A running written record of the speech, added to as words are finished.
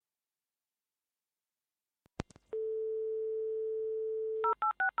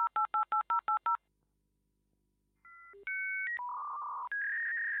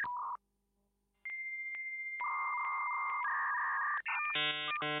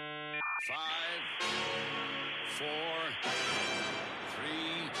5, 4, 3,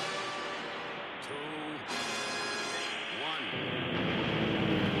 2, 1.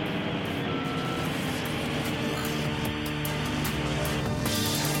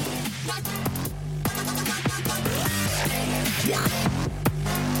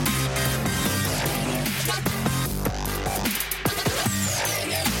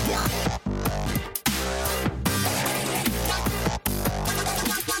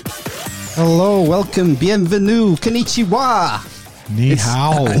 Hello, welcome, bienvenue, konnichiwa. Ni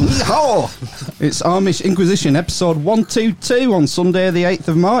hao. Ni hao. It's Amish Inquisition, episode 122 on Sunday, the 8th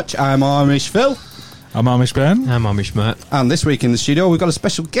of March. I'm Amish Phil. I'm Amish Ben. I'm Amish Matt. And this week in the studio, we've got a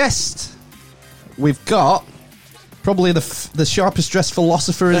special guest. We've got probably the sharpest dressed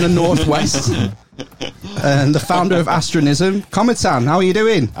philosopher in the Northwest and the founder of Astronism, Cometan. How are you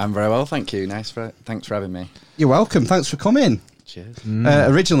doing? I'm very well, thank you. Thanks for having me. You're welcome. Thanks for coming. Cheers.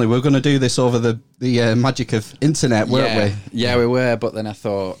 Originally, we were going to do this over the magic of internet, weren't we? Yeah, we were, but then I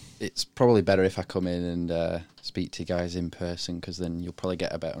thought it's probably better if I come in and speak to you guys in person, because then you'll probably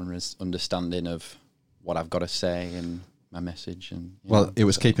get a better understanding of what I've got to say and my message. And it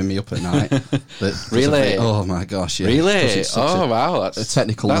was keeping me up at night. Really? Oh my gosh! Yeah. Really? Oh wow! That's a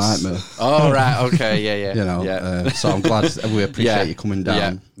technical nightmare. Oh right, okay, yeah. So I'm glad we appreciate you coming down.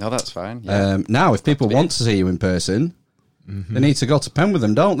 Yeah. No, that's fine. Yeah. Now, if people want to see you in person, they need to go to Penn with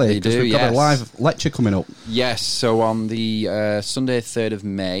them, don't they? Because we've got a live lecture coming up. Yes, so on the Sunday 3rd of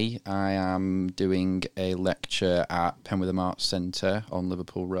May, I am doing a lecture at Penwitham Arts Centre on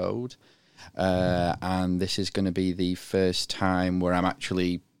Liverpool Road. And this is going to be the first time where I'm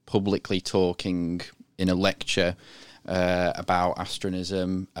actually publicly talking in a lecture about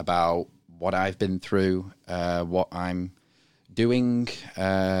astronism, about what I've been through, what I'm doing,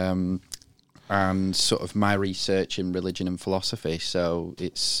 and sort of my research in religion and philosophy. So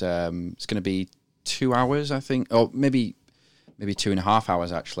it's going to be 2 hours, I think, or maybe 2.5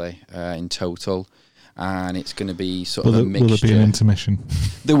 hours actually in total. And it's going to be sort of a mixture. Will there be an intermission?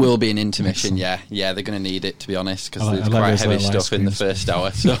 There will be an intermission, yeah. They're going to need it, to be honest, because there's quite heavy stuff in the first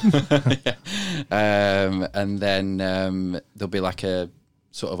hour. So, and then there'll be like a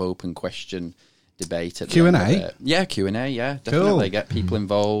sort of open question debate at the end of it. Yeah, Q&A, yeah, definitely. Cool. Get people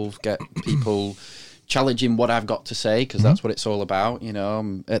involved, get people challenging what I've got to say, because that's what it's all about. You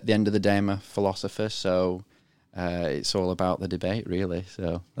know, at the end of the day, I'm a philosopher, so it's all about the debate, really.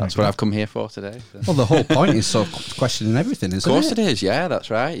 So that's what I've come here for today. So. Well, the whole point is sort of questioning everything, isn't it? Of course it is, yeah,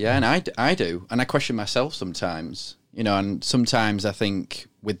 that's right. Yeah, and I do. And I question myself sometimes, you know, and sometimes I think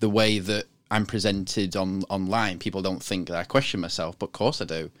with the way that I'm presented online, people don't think that I question myself, but of course I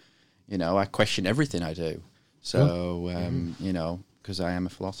do. You know, I question everything I do. So, you know, because I am a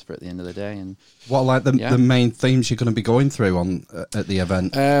philosopher at the end of the day. And what are like the main themes you're going to be going through on at the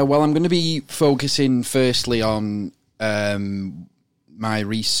event? Well, I'm going to be focusing firstly on my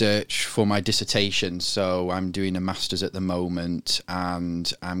research for my dissertation. So I'm doing a master's at the moment,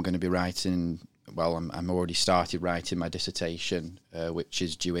 and I'm going to be writing. Well, I'm already started writing my dissertation, which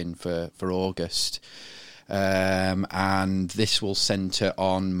is due in for August. And this will centre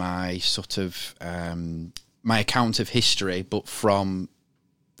on my sort of my account of history, but from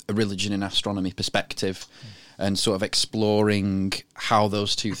a religion and astronomy perspective, and sort of exploring how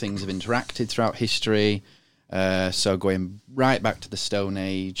those two things have interacted throughout history. So going right back to the Stone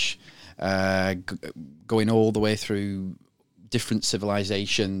Age, going all the way through different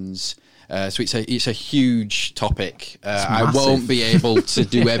civilizations. So it's a huge topic. I won't be able to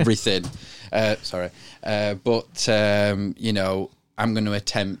do everything. But you know, I'm going to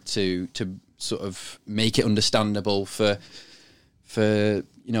attempt to sort of make it understandable for you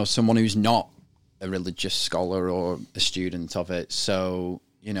know, someone who's not a religious scholar or a student of it. So,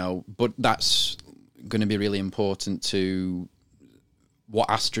 you know, but that's going to be really important to what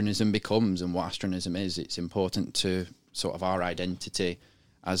astronism becomes and what astronism is. It's important to sort of our identity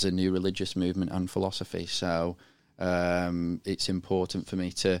as a new religious movement and philosophy. So it's important for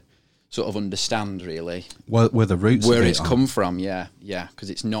me to sort of understand, really, where the roots, where it's come from. Yeah, because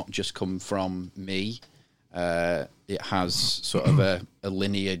it's not just come from me. It has sort of a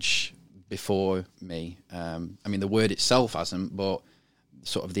lineage before me. I mean, the word itself hasn't, but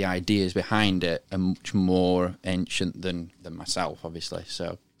sort of the ideas behind it are much more ancient than myself, obviously.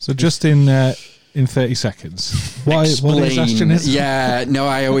 So just in 30 seconds, what is astronism? Yeah, no,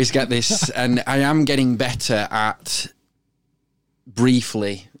 I always get this, and I am getting better at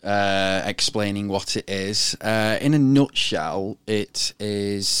briefly explaining what it is. In a nutshell, it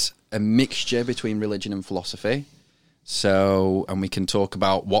is a mixture between religion and philosophy. So, and we can talk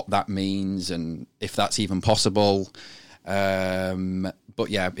about what that means and if that's even possible. But But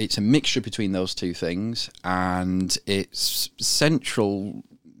yeah, it's a mixture between those two things, and its central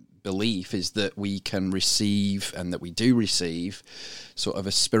belief is that we can receive, and that we do receive, sort of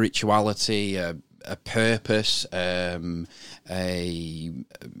a spirituality, a purpose, a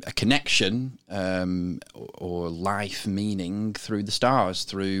connection, or life meaning through the stars,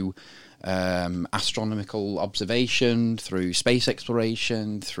 through astronomical observation, through space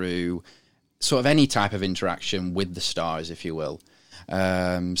exploration, through sort of any type of interaction with the stars, if you will.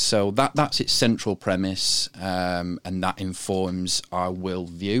 So that's its central premise, and that informs our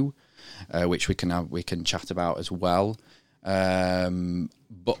worldview, which we can chat about as well.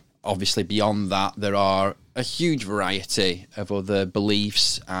 But obviously beyond that, there are a huge variety of other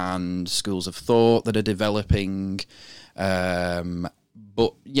beliefs and schools of thought that are developing.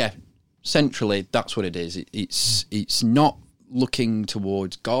 But yeah, centrally, that's what it is. It's not looking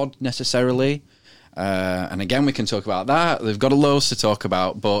towards God necessarily. And again, we can talk about that. They've got a loads to talk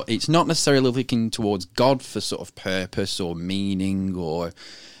about, but it's not necessarily looking towards God for sort of purpose or meaning or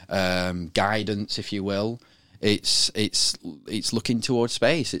guidance, if you will. It's looking towards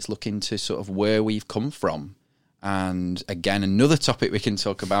space. It's looking to sort of where we've come from. And again, another topic we can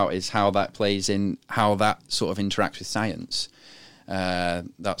talk about is how that plays in, how that sort of interacts with science.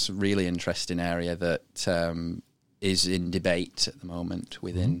 That's a really interesting area that is in debate at the moment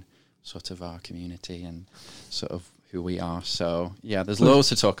within sort of our community and sort of who we are. So yeah, there's loads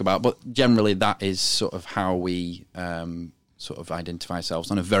to talk about, but generally that is sort of how we sort of identify ourselves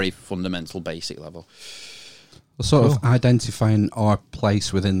on a very fundamental, basic level. Sort of identifying our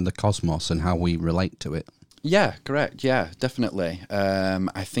place within the cosmos and how we relate to it. Yeah, correct. Yeah, definitely.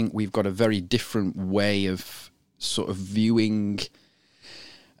 I think we've got a very different way of sort of viewing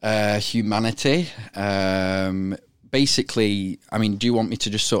humanity. Basically, I mean, do you want me to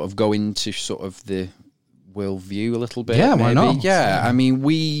just sort of go into sort of the worldview a little bit? Yeah, why not? Yeah, I mean,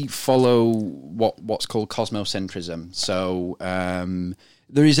 we follow what's called cosmocentrism. So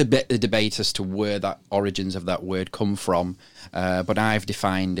there is a bit of debate as to where that origins of that word come from, but I've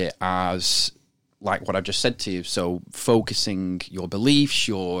defined it as like what I've just said to you. So focusing your beliefs,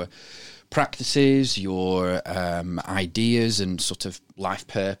 your practices, your ideas and sort of life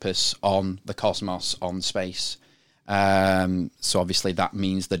purpose on the cosmos, on space. So obviously that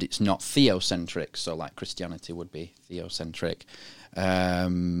means that it's not theocentric. So like Christianity would be theocentric.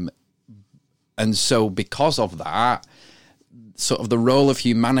 And so because of that, sort of the role of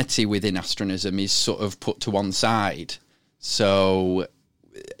humanity within astronism is sort of put to one side. So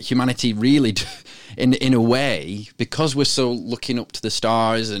humanity really, in a way, because we're so looking up to the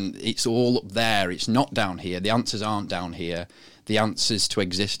stars and it's all up there, it's not down here. The answers aren't down here. The answers to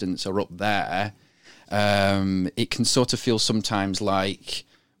existence are up there. It can sort of feel sometimes like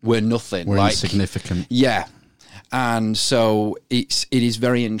we're nothing. We're like, insignificant. Yeah. And so it is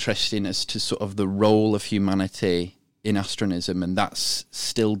very interesting as to sort of the role of humanity in astronism, and that's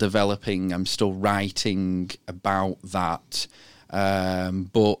still developing. I'm still writing about that.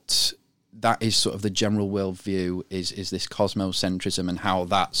 But that is sort of the general worldview is this cosmocentrism, and how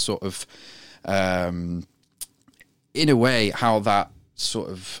that sort of, in a way, how that sort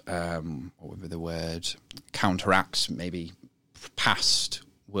of, what would be the word, counteracts maybe past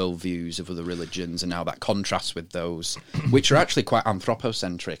worldviews of other religions, and how that contrasts with those, which are actually quite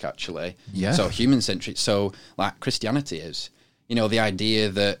anthropocentric, actually. Yeah. So human-centric. So like Christianity is, you know, the idea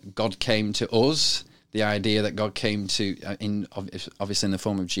that God came to us, the idea that God came to, obviously in the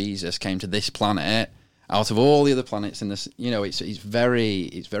form of Jesus, came to this planet out of all the other planets in this, you know, it's very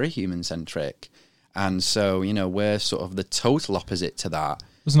human-centric. And so, you know, we're sort of the total opposite to that.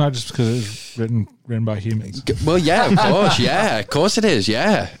 Wasn't that just because it was written by humans? Well, yeah, of course, yeah, of course it is,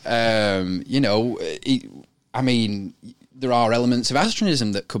 yeah. You know, I mean, there are elements of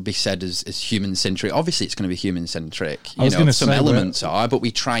astronism that could be said as human-centric. Obviously, it's going to be human-centric. You know, some elements are, but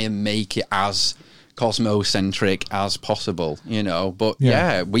we try and make it as cosmocentric as possible, you know. But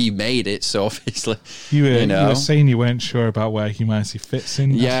yeah, we made it, so obviously, you were saying you weren't sure about where humanity fits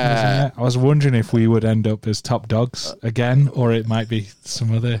in. Yeah, I was wondering if we would end up as top dogs again, or it might be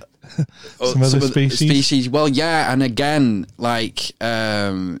some other species. Well, yeah, and again, like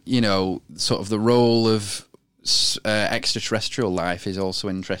you know, sort of the role of extraterrestrial life is also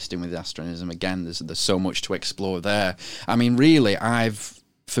interesting with astronism. Again, there's so much to explore there. I mean, really,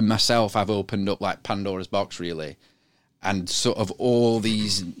 for myself, I've opened up like Pandora's box, really, and sort of all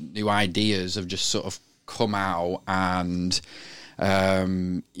these new ideas have just sort of come out, and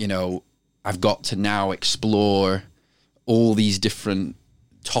you know, I've got to now explore all these different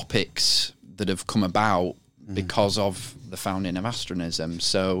topics that have come about because of the founding of astronism.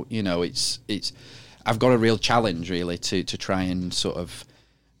 So, you know, it's I've got a real challenge really to try and sort of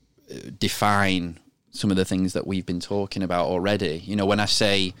define some of the things that we've been talking about already. You know, when I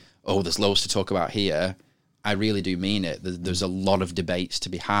say, oh, there's loads to talk about here, I really do mean it. There's a lot of debates to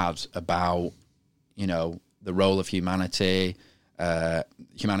be had about, you know, the role of humanity,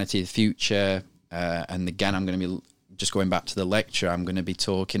 humanity, the future, and again, I'm going to be just going back to the lecture. I'm going to be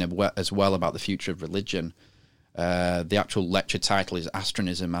talking as well about the future of religion. The actual lecture title is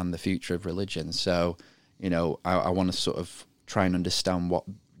Astronism and the Future of Religion. So, you know, I want to sort of try and understand what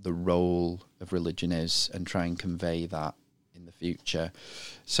the role of religion is and try and convey that in the future.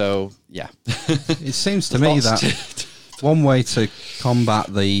 So, yeah. It seems to me that one way to combat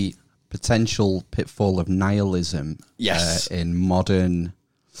the potential pitfall of nihilism in modern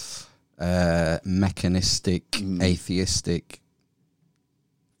mechanistic, atheistic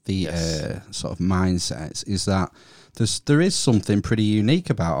sort of mindsets is that there is something pretty unique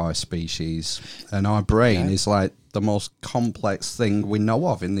about our species, and our brain is like the most complex thing we know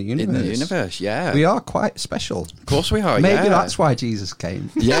of in the universe. In the universe, yeah. We are quite special. Of course we are, Maybe that's why Jesus came.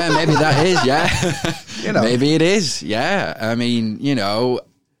 Yeah, maybe that is, yeah. You know. Maybe it is, yeah. I mean, you know,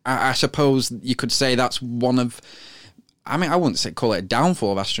 I suppose you could say that's one of... I mean, I wouldn't call it a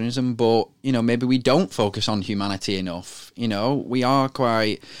downfall of astronism, but, you know, maybe we don't focus on humanity enough. You know, we are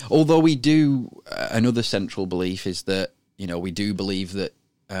quite... Although we do... another central belief is that, you know, we do believe that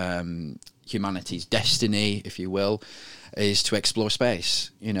humanity's destiny, if you will, is to explore space.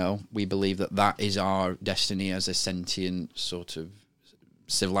 You know, we believe that that is our destiny as a sentient sort of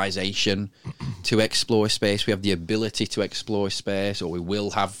civilization, to explore space. We have the ability to explore space, or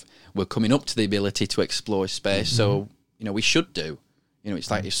we're coming up to the ability to explore space. Mm-hmm. So, you know, we should do. You know,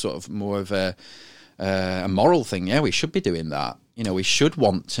 it's like it's sort of more of a moral thing. Yeah, we should be doing that. You know, we should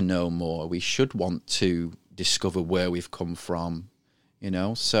want to know more. We should want to discover where we've come from. You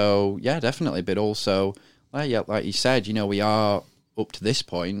know, so yeah, definitely. But also, like you said, you know, we are up to this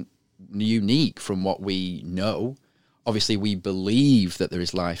point unique from what we know. Obviously, we believe that there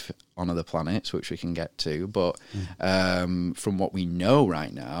is life on other planets, which we can get to. But from what we know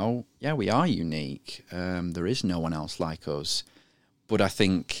right now, yeah, we are unique. There is no one else like us. But I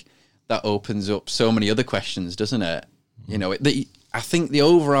think that opens up so many other questions, doesn't it? You know, I think the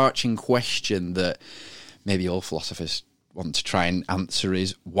overarching question that maybe all philosophers want to try and answer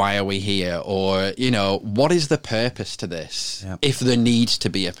is, why are we here? Or, you know, what is the purpose to this? Yep. If there needs to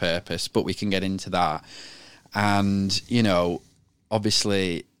be a purpose, but we can get into that. And, you know,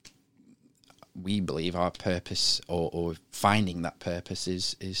 obviously we believe our purpose or finding that purpose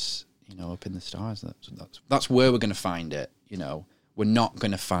is, you know, up in the stars. That's where we're going to find it. You know, we're not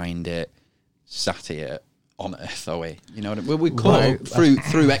going to find it sat here on Earth, are we? You know, we could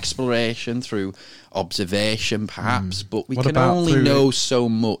through exploration, through observation, perhaps, but we can only know so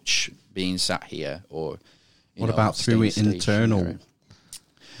much being sat here. Or what about through internal?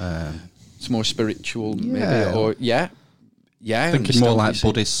 It's more spiritual, maybe, or thinking more like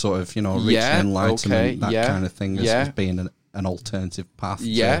Buddhist sort of, you know, reaching enlightenment, that kind of thing, as being an alternative path.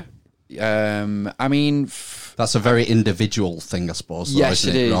 Yeah, I mean, that's a very individual thing, I suppose. Yes,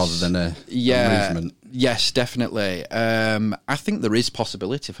 isn't it is, rather than a movement. Yes, definitely. I think there is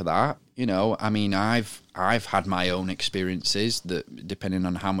possibility for that. You know, I mean, I've had my own experiences that, depending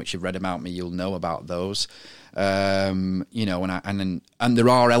on how much you've read about me, you'll know about those. You know, and there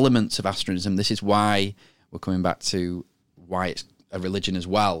are elements of astronism. This is why we're coming back to why it's a religion as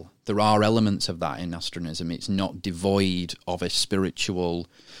well. There are elements of that in astronism. It's not devoid of a spiritual,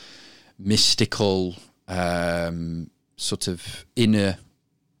 mystical, sort of inner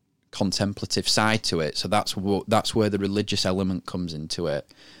contemplative side to it. So that's where the religious element comes into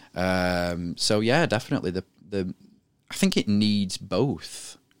it. So yeah, definitely I think it needs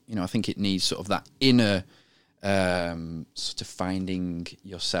both. You know, I think it needs sort of that inner sort of finding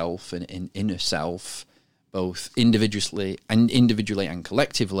yourself and inner self, both individually and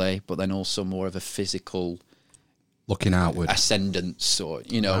collectively, but then also more of a physical looking outward ascendance, or,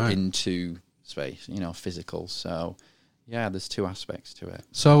 you know, into space, you know, physical. So yeah, there's two aspects to it.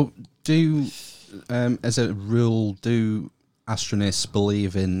 So as a rule, do astronists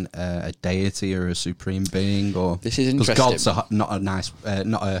believe in a deity or a supreme being? Or this is interesting. Because God's not a nice,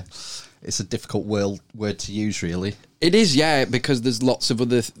 it's a difficult word to use, really. It is, yeah, because there's lots of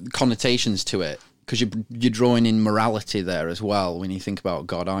other connotations to it. Because you're drawing in morality there as well when you think about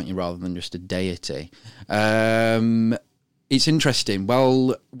God, aren't you, rather than just a deity. It's interesting.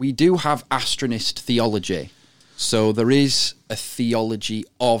 Well, we do have astronist theology. So there is a theology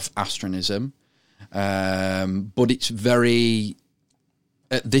of astronism, but it's very,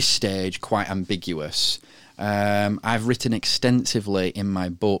 at this stage, quite ambiguous. I've written extensively in my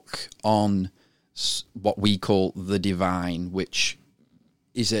book on what we call the divine, which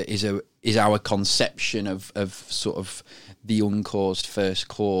is our conception of sort of the uncaused first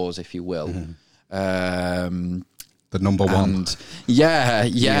cause, if you will. The number one.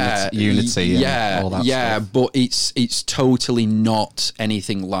 Unity and all that stuff. But it's totally not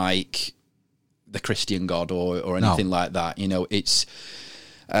anything like the Christian God or anything like that. You know, it's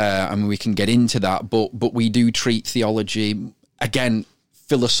I mean, we can get into that, but we do treat theology again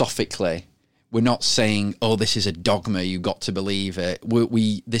philosophically. We're not saying, oh, this is a dogma, you've got to believe it.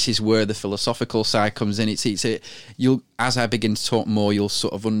 This is where the philosophical side comes in. You'll, as I begin to talk more, you'll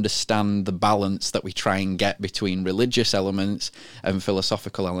sort of understand the balance that we try and get between religious elements and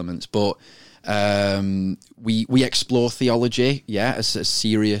philosophical elements. But we explore theology, as a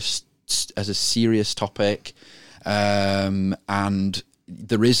serious topic, and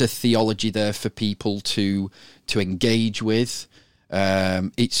there is a theology there for people to engage with.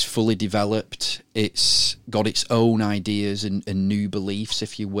 It's fully developed. It's got its own ideas and new beliefs,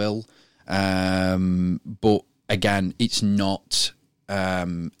 if you will. But again, it's not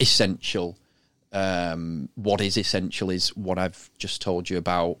essential. What is essential is what I've just told you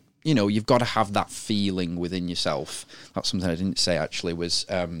about. You know, you've got to have that feeling within yourself. That's something I didn't say actually was,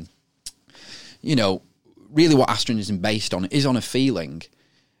 you know, really what Astronism is based on is on a feeling.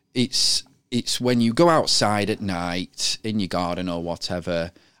 It's when you go outside at night in your garden or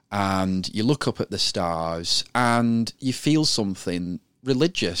whatever, and you look up at the stars and you feel something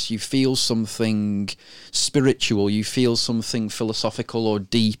religious, you feel something spiritual, you feel something philosophical or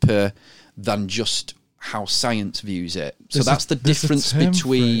deeper than just how science views it. So that's the difference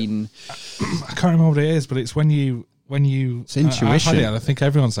between... I can't remember what it is, but it's when you... It's intuition. I've had it, and I think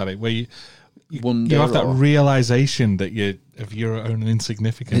everyone's had it, where you have that realization that of your own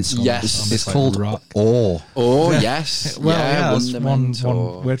insignificance. It's called rock. awe. Oh, yes. Well, that's one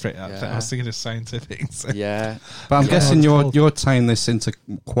or, word for it. I was thinking of scientific. So. Yeah. But I'm guessing you're tying this into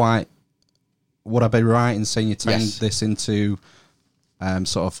quite... Would I be right in saying you're tying this into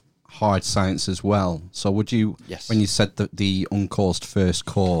sort of hard science as well? So would you... Yes. When you said that the uncaused first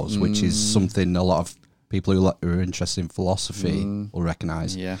cause, which is something a lot of people who are interested in philosophy will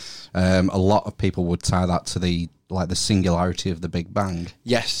recognise. Yes. A lot of people would tie that to the singularity of the Big Bang.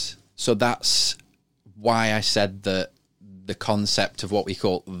 Yes. So that's why I said that the concept of what we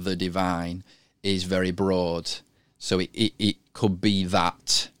call the divine is very broad. So it could be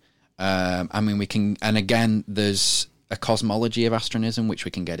that. I mean, we can... And again, there's a cosmology of Astronism, which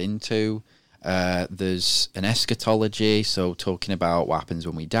we can get into. There's an eschatology, so talking about what happens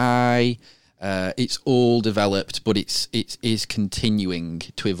when we die. It's all developed, but it is continuing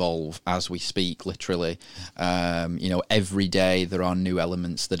to evolve as we speak, literally. You know, every day there are new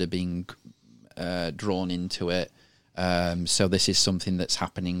elements that are being drawn into it. So this is something that's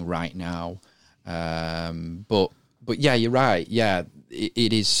happening right now. But yeah, you're right. Yeah,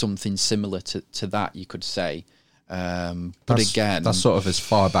 it is something similar to that, you could say. But again, that's sort of as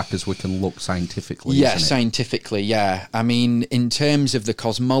far back as we can look scientifically. Yeah, isn't it? scientifically, yeah. I mean, in terms of the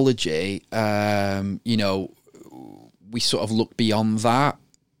cosmology, you know, we sort of look beyond that.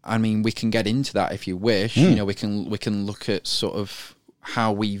 I mean, we can get into that if you wish. You know, we can look at sort of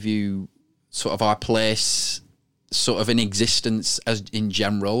how we view sort of our place, sort of in existence as in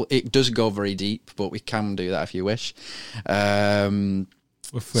general. It does go very deep, but we can do that if you wish.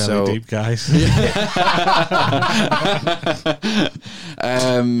 We're fairly deep, guys.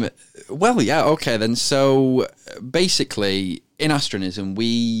 Well, yeah, okay then. So basically, in Astronism,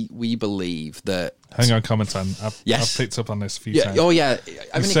 we believe that... Hang on, Cometan. I've picked up on this a few times. Oh, yeah.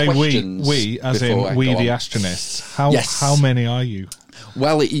 You say we, as in we the Astronists. How many are you?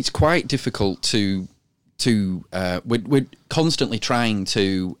 Well, it's quite difficult to we're constantly trying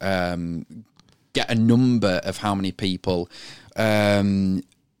to get a number of how many people...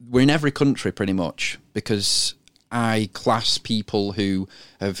 we're in every country pretty much, because I class people who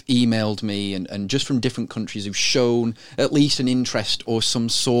have emailed me and just from different countries who've shown at least an interest or some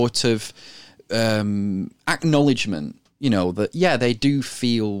sort of acknowledgement, you know, that, yeah, they do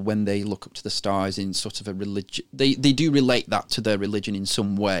feel when they look up to the stars in sort of a religion, they do relate that to their religion in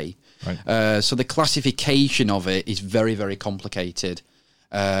some way. Right. So the classification of it is very, very complicated.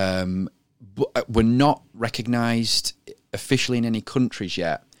 But we're not recognised officially in any countries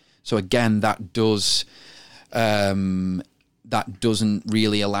yet. So again, that doesn't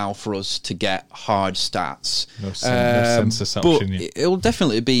really allow for us to get hard stats. No census option but yet. It'll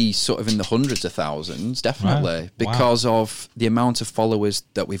definitely be sort of in the hundreds of thousands, definitely, right. because of the amount of followers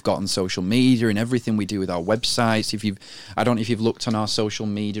that we've got on social media and everything we do with our websites. I don't know if you've looked on our social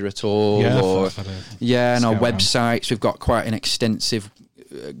media at all, and our websites. We've got quite an extensive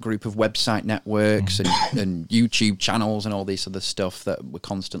group of website networks and YouTube channels and all this other stuff that we're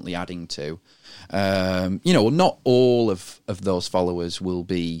constantly adding to. Not all of those followers will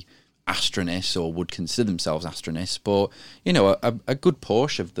be astronists or would consider themselves astronists, but a good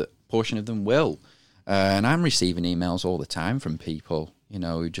portion of them will. And I'm receiving emails all the time from people,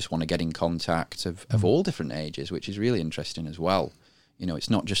 who just want to get in contact of all different ages, which is really interesting as well. It's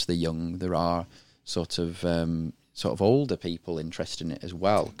not just the young. There are sort of older people interested in it as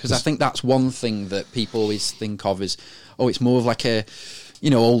well. Because I think that's one thing that people always think of as, it's more of like a,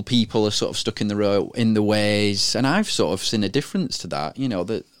 old people are sort of stuck in the ways. And I've sort of seen a difference to that,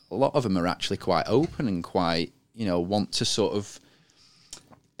 that a lot of them are actually quite open and quite, want to sort of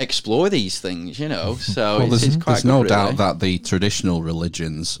explore these things, so it's quite there's good, no really. doubt that the traditional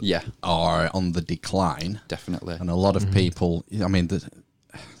religions Yeah. are on the decline. Definitely. And a lot of people,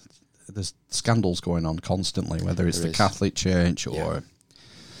 there's scandals going on constantly, whether it's There the is. Catholic Church or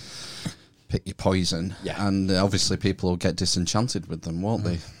pick your poison. Yeah. And obviously people will get disenchanted with them, won't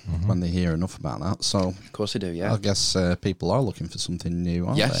they, when they hear enough about that. So Of course I do, yeah. I guess people are looking for something new,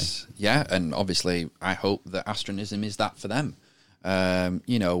 aren't Yes, yeah, and obviously I hope that Astronism is that for them.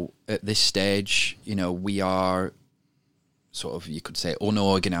 At this stage, we are sort of, you could say,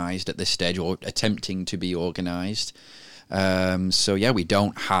 unorganised at this stage, or attempting to be organised. We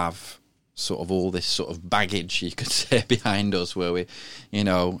don't have sort of all this sort of baggage, you could say, behind us, where we,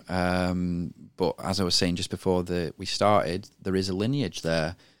 but as I was saying just before we started, there is a lineage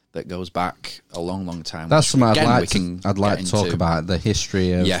there that goes back a long, long time. That's something Again, I'd like to talk about, the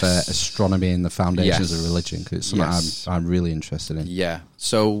history of Yes. Astronomy and the foundations Yes. of religion, because it's something Yes. I'm really interested in. Yeah.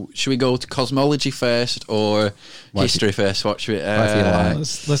 So, should we go to cosmology first or history first? What should we? What do you like?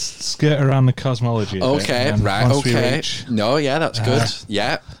 Let's skirt around the cosmology. A bit, Okay, and then right, once we okay. reach- No, yeah, that's good.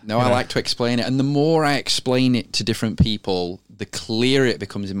 Yeah. No, I like to explain it. And the more I explain it to different people, the clearer it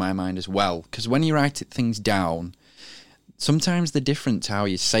becomes in my mind as well. Because when you write things down, sometimes they're different to how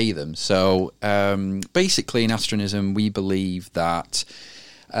you say them. So basically in Astronism, we believe that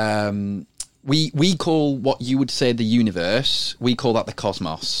we call what you would say the universe, we call that the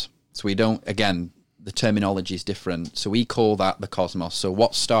cosmos. So we don't, again, the terminology is different. So we call that the cosmos. So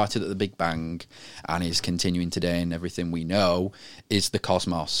what started at the Big Bang and is continuing today and everything we know is the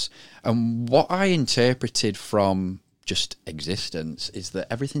cosmos. And what I interpreted from just existence is that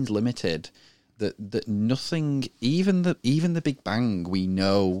everything's limited. That nothing, even the Big Bang, we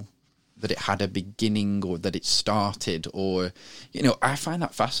know that it had a beginning or that it started, or I find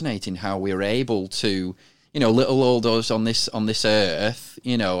that fascinating how we're able to, little old us on this earth,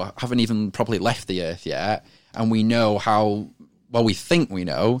 haven't even probably left the earth yet, and we know how well we think we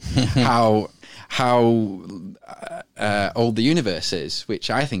know how old the universe is,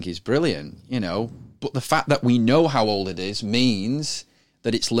 which I think is brilliant, But the fact that we know how old it is means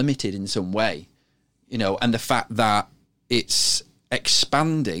that it's limited in some way. And the fact that it's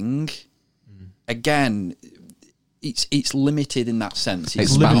expanding, again, it's limited in that sense.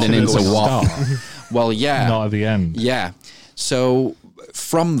 It's Expanding limited into at the what? start, Well, yeah. not at the end. Yeah. So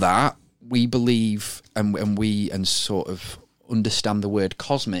from that, we believe and sort of understand the word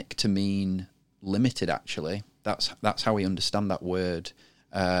cosmic to mean limited, actually. That's how we understand that word.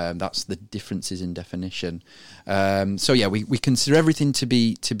 That's the differences in definition. We consider everything to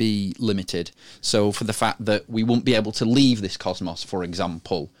be limited. So for the fact that we won't be able to leave this cosmos, for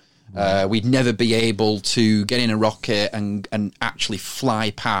example, we'd never be able to get in a rocket and actually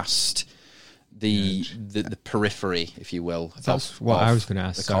fly past the periphery, if you will. That's what I was going to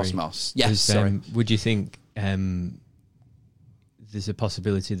ask. The cosmos. Yes. Sorry. Would you think there's a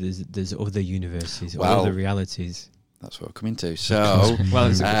possibility there's other universes or other realities? That's what we're coming to. So, Well,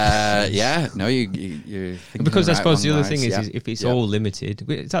 it's you're thinking because I the right suppose the other lines. thing is if it's all limited,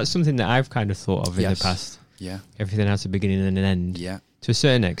 that's something that I've kind of thought of in the past. Yeah. Everything has a beginning and an end. Yeah. To a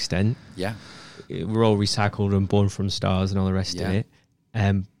certain extent. Yeah. We're all recycled and born from stars and all the rest of Yeah.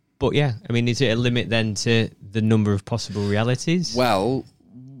 it. But yeah, I mean, is it a limit then to the number of possible realities? Well,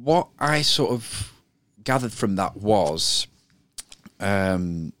 what I sort of gathered from that was,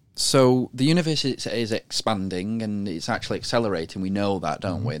 so the universe is expanding and it's actually accelerating. We know that,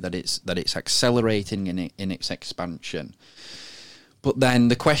 don't we? That it's accelerating in its expansion. But then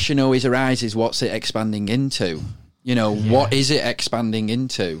the question always arises: what's it expanding into? What is it expanding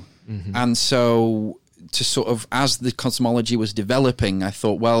into? Mm-hmm. And so, to sort of, as the cosmology was developing, I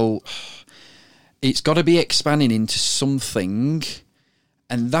thought, well, it's got to be expanding into something,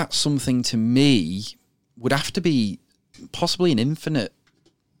 and that something to me would have to be possibly an infinite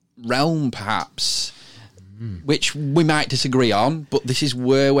realm, perhaps. which we might disagree on, but this is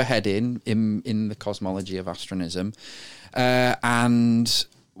where we're heading in the cosmology of astronism. And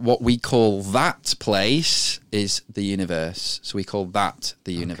what we call that place is the universe. So we call that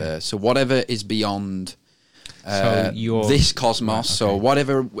the universe. So whatever is beyond this cosmos, so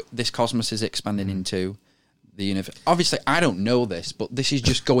whatever this cosmos is expanding into, the universe. Obviously, I don't know this, but this is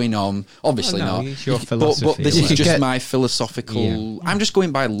just going on. Obviously not. It's your philosophy. But this is just get- my philosophical. I'm just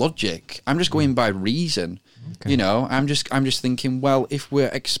going by logic. I'm just going by reason. Okay. You know, I'm just thinking. Well, if we're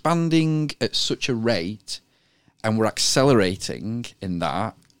expanding at such a rate, and we're accelerating in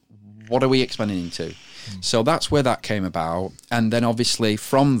that, what are we expanding into? So that's where that came about. And then obviously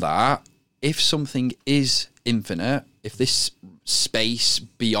from that, if something is infinite, if this space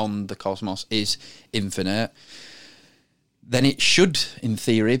beyond the cosmos is infinite, then it should, in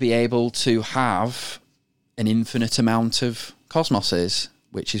theory, be able to have an infinite amount of cosmoses,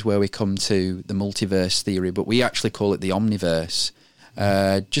 which is where we come to the multiverse theory, but we actually call it the omniverse,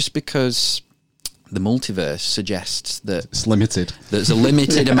 just because the multiverse suggests that It's limited. there's a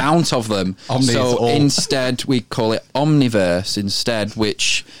limited amount of them. Omni is So all. instead, we call it omniverse instead,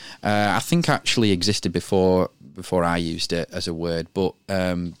 which I think actually existed before I used it as a word, but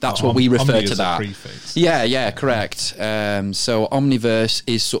that's what we refer Omni to is a that. prefix. Yeah, correct. So omniverse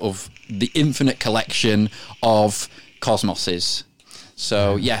is sort of the infinite collection of cosmoses.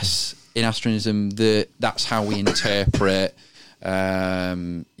 So yes, in astronism, that's how we interpret,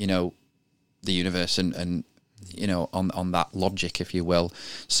 the universe and on that logic, if you will.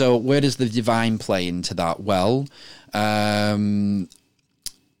 So where does the divine play into that? Well,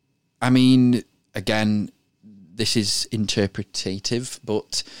 I mean, again, this is interpretative,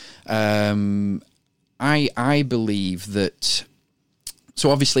 but I believe that. So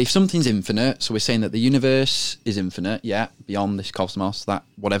obviously, if something's infinite, so we're saying that the universe is infinite, beyond this cosmos, that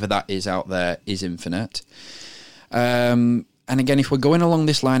whatever that is out there is infinite. And again, if we're going along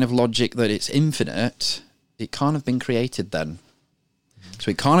this line of logic that it's infinite, it can't have been created then.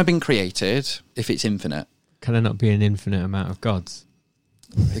 So it can't have been created if it's infinite. Can there not be an infinite amount of gods?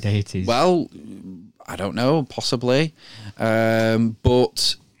 Deities? Well, I don't know, possibly.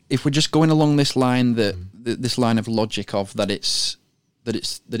 But if we're just going along this line this line of logic of that it's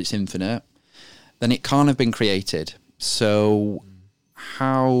infinite, then it can't have been created. So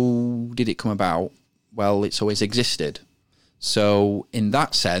how did it come about? Well, it's always existed. So in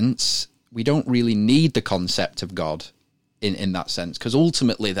that sense, we don't really need the concept of God in that sense, because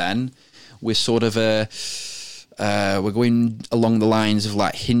ultimately then we're sort of we're going along the lines of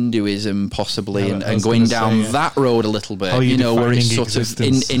like Hinduism possibly, Yeah, I and was going gonna down say, that road a little bit, How are you where it's defining sort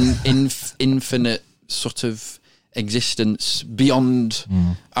existence? of infinite sort of existence beyond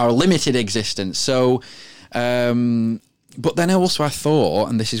our limited existence. So, but then also I thought,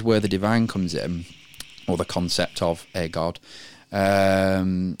 and this is where the divine comes in, or the concept of a God,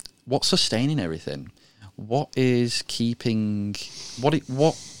 what's sustaining everything? What is keeping? What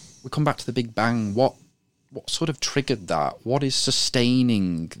we come back to the Big Bang? What sort of triggered that? What is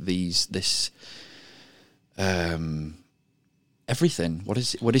sustaining this everything? What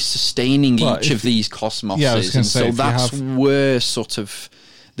is sustaining each of these cosmoses? Yeah, I was gonna and say, so if you that's have- where sort of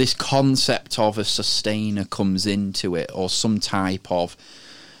this concept of a sustainer comes into it, or some type of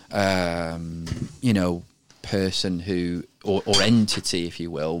person who or entity, if you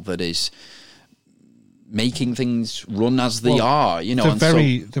will, that is making things run as they are.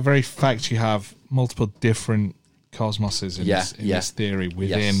 The very fact you have multiple different cosmoses in this theory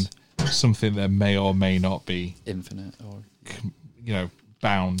within something that may or may not be infinite or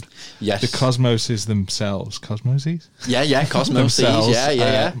bound. yes, The cosmoses themselves, cosmoses? cosmoses, themselves,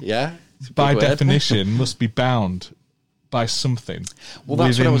 yeah. By Good word. definition, must be bound by something. Well,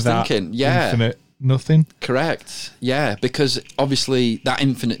 that's what I within was that thinking. Yeah, infinite nothing. correct. Yeah, because obviously that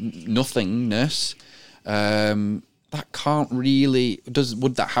infinite nothingness, that can't really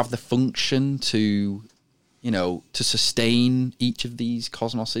would that have the function to sustain each of these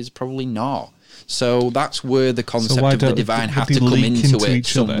cosmoses? Probably not. So that's where the concept of the divine had to come into it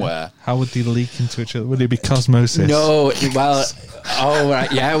somewhere. How would they leak into each other? Would it be cosmosis? No, well,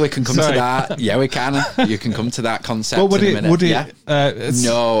 right, yeah, we can come to that. Yeah, we can. You can come to that concept But would in a it? minute. Would it? Yeah.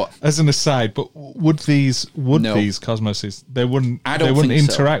 No, As an aside, but would these cosmoses? They wouldn't. I don't They wouldn't think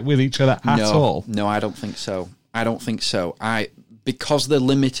so. interact with each other at all. No, I don't think so. Because they're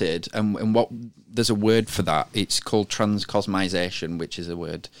limited, and what there's a word for that. It's called transcosmization, which is a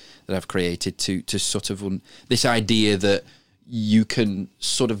word that I've created to sort of this idea that you can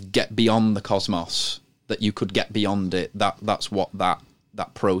sort of get beyond the cosmos, that you could get beyond it. That's what that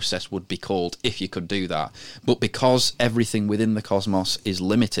process would be called if you could do that. But because everything within the cosmos is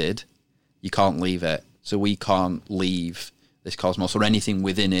limited, you can't leave it. so we can't leave this cosmos or anything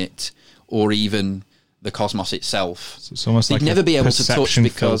within it, or even the cosmos itself. So it's almost they'd like never a be able to touch perception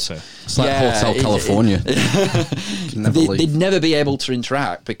because filter. It's like Hotel California. They'd never be able to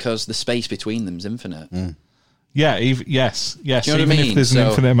interact because the space between them is infinite. Yeah, yes. Do you know what I Even mean? if there's an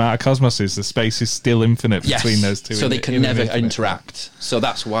infinite amount of cosmoses, the space is still infinite between those two. So they can never infinite. interact. So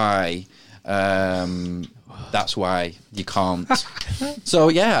that's why you can't. So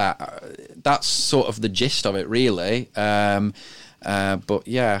yeah, that's sort of the gist of it, really. But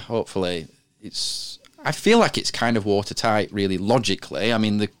yeah, hopefully I feel like it's kind of watertight, really, logically. I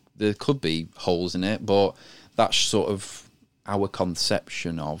mean, there could be holes in it, but that's sort of our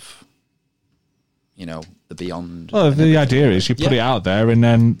conception of, the beyond. Well, the idea is you put it out there and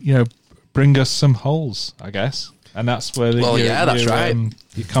then, bring us some holes, I guess. And that's where that's right.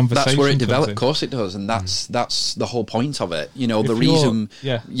 Your conversation That's where it develops. in. Of course, it does, and that's the whole point of it.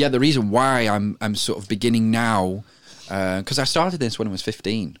 The reason why I'm sort of beginning now, because I started this when I was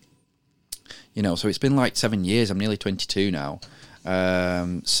 15. So it's been like 7 years. I'm nearly 22 now.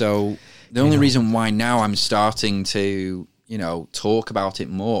 So the only reason why now I'm starting to talk about it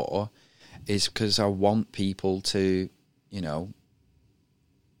more is because I want people to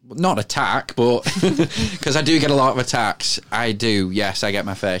not attack, but because I do get a lot of attacks. I do, yes, I get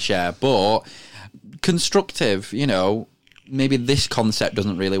my fair share, but constructive, maybe this concept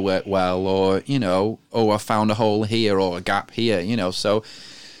doesn't really work well, or, I found a hole here or a gap here, so.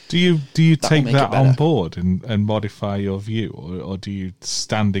 Do you take that on board and modify your view, or do you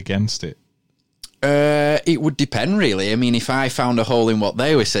stand against it? It would depend, really. I mean, if I found a hole in what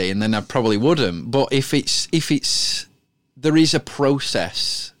they were saying, then I probably wouldn't. But if there is a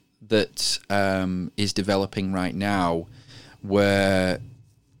process that is developing right now where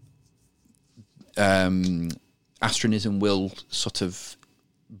Astronism will sort of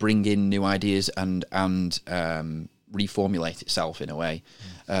bring in new ideas and reformulate itself in a way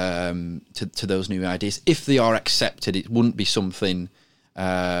to those new ideas. If they are accepted, it wouldn't be something,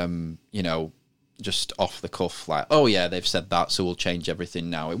 just off the cuff, like, oh yeah, they've said that, so we'll change everything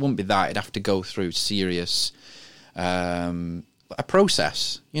now. It wouldn't be that. It'd have to go through serious, a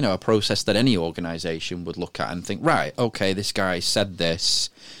process, a process that any organisation would look at and think, right, okay, this guy said this,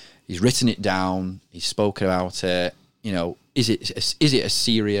 he's written it down, he's spoken about it, is it a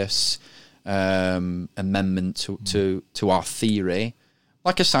serious amendment to our theory,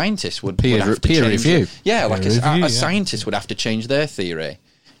 like a scientist would peer review. Yeah, like a scientist would have to change their theory,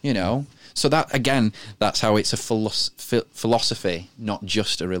 So that, again, that's how it's a philosophy, not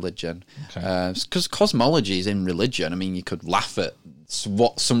just a religion. Because cosmology is in religion. I mean, you could laugh at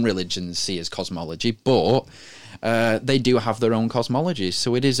what some religions see as cosmology, but they do have their own cosmologies.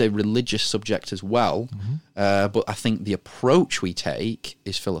 So it is a religious subject as well. But I think the approach we take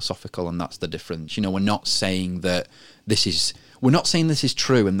is philosophical, and that's the difference. We're not saying that this is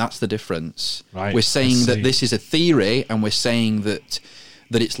true, and that's the difference. Right, we're saying that this is a theory, and we're saying that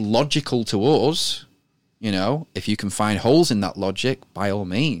it's logical to us. If you can find holes in that logic, by all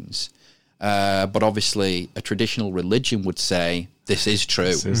means. But obviously, a traditional religion would say, this is true.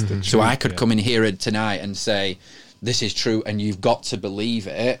 This is the So truth, I could come in here tonight and say, this is true, and you've got to believe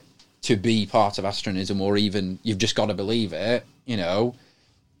it to be part of Astronism, or even you've just got to believe it,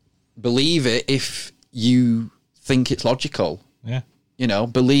 Believe it if you think it's logical. Yeah.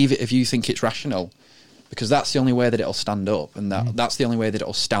 Believe it if you think it's rational. Because that's the only way that it'll stand up, and that's the only way that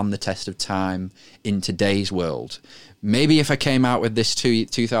it'll stand the test of time in today's world. Maybe if I came out with this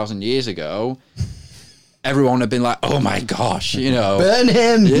 2,000 years ago, everyone would have been like, oh my gosh, Burn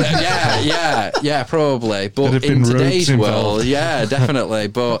him! Yeah, probably. But in today's world, yeah, definitely.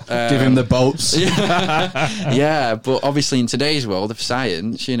 But give him the boats. Yeah, but obviously in today's world of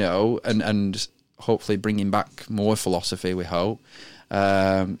science, and hopefully bringing back more philosophy, we hope,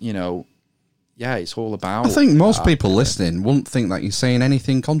 yeah, it's all about. I think most people listening wouldn't think that you're saying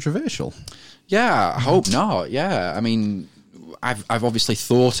anything controversial. Yeah, I hope not. Yeah, I mean, I've obviously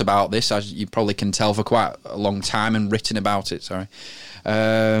thought about this, as you probably can tell, for quite a long time, and written about it. Sorry,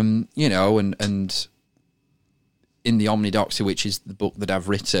 and in the Omnidoxy, which is the book that I've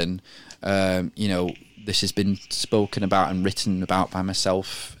written, this has been spoken about and written about by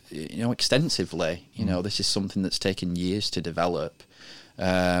myself, extensively. This is something that's taken years to develop.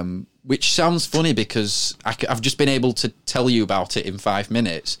 Which sounds funny because I've just been able to tell you about it in 5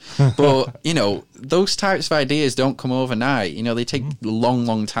 minutes. But, those types of ideas don't come overnight. They take a long,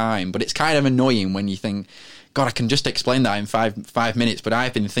 long time. But it's kind of annoying when you think, God, I can just explain that in five minutes. But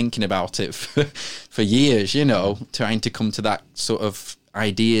I've been thinking about it for years, trying to come to that sort of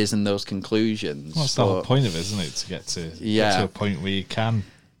ideas and those conclusions. Well, that's the whole point of it, isn't it? To get to a point where you can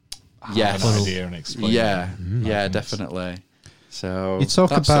Yes. an idea and explain. Yeah, it. yeah, definitely. So You talk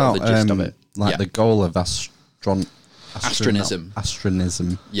that's about sort of the gist of it. like Yeah. the goal of Astronism.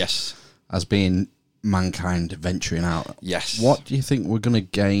 astronism Yes, as being mankind venturing out. yes. What do you think we're going to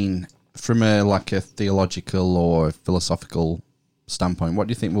gain from a theological or philosophical standpoint? What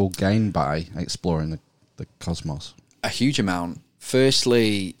do you think we'll gain by exploring the cosmos? A huge amount.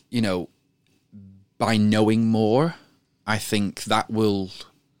 Firstly, by knowing more, I think that will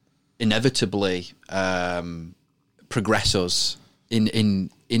inevitably progress us in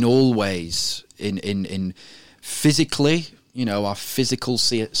all ways. In physically, our physical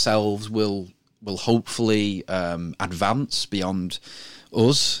selves will hopefully advance beyond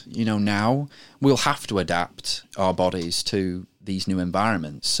us. Now we'll have to adapt our bodies to these new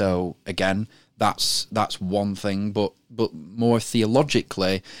environments. So again, that's one thing. But more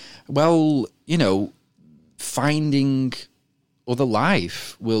theologically, finding other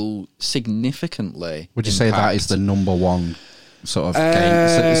life will significantly. Would you say that is the number one sort of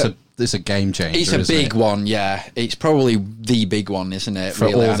game? It's a game changer. It's a big one, yeah. It's probably the big one, isn't it? For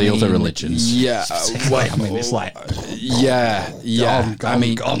all the other religions. Yeah. It's like... Yeah.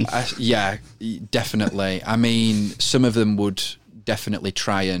 Gone. Yeah, definitely. Some of them would definitely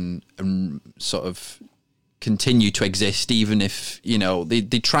try and sort of continue to exist, even if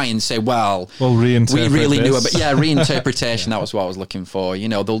they try and say, reinterpret we really knew this. about reinterpretation. That was what I was looking for.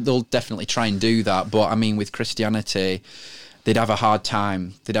 They'll definitely try and do that, but with Christianity, they'd have a hard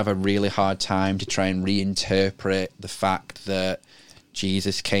time. They'd have a really hard time to try and reinterpret the fact that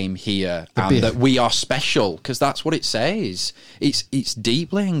Jesus came here and that we are special, because that's what it says. It's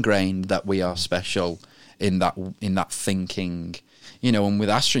deeply ingrained that we are special in that thinking. And with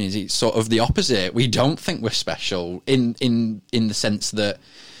Astronism, it's sort of the opposite. We don't think we're special in the sense that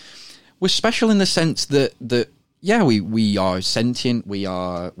we're special in the sense that we are sentient.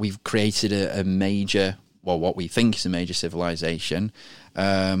 We've created a major, what we think is a major civilization,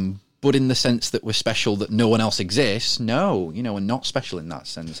 but in the sense that we're special, that no one else exists. No, we're not special in that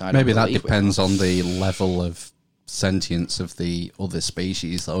sense. Maybe that depends on the level of sentience of the other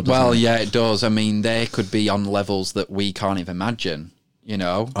species, though. It does. They could be on levels that we can't even imagine.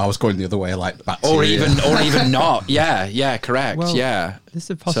 I was going the other way, like bacteria. or even not. Yeah, correct. Well, yeah, there's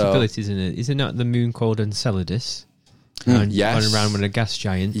a possibility, isn't it? Is it not the moon called Enceladus? And yes. going around with a gas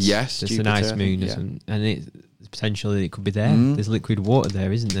giant. Yes, it's a nice moon, and it potentially it could be there. There's liquid water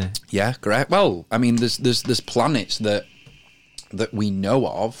there, isn't there? Yeah, correct. Well, there's planets that we know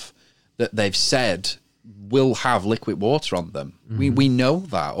of that they've said will have liquid water on them. We know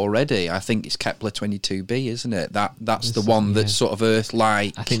that already. I think it's Kepler 22b, isn't it? That's the one that's sort of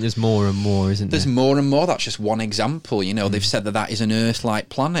Earth-like. I think there's more and more, isn't there? There's more and more. That's just one example. They've said that is an Earth-like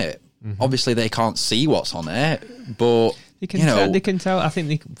planet. Obviously, they can't see what's on it, but they can tell. I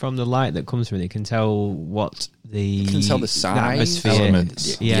think from the light that comes from it, they can tell what the size, atmosphere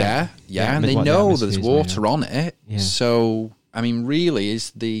elements. Yeah, and they know there's water on it. Yeah. So, really,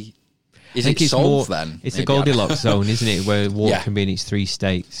 is it solved then? It's a Goldilocks zone, isn't it, where water can be in its three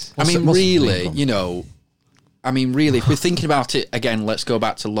states. Really, if we're thinking about it again, let's go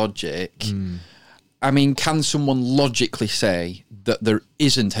back to logic. Can someone logically say that there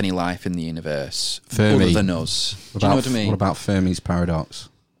isn't any life in the universe other than us? Do you know what I mean? What about Fermi's paradox?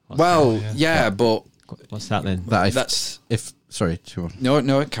 But what's that then?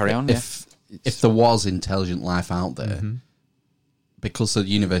 No, carry on. If there was intelligent life out there, because the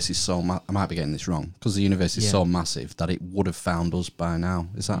universe is so I might be getting this wrong, because the universe is so massive that it would have found us by now.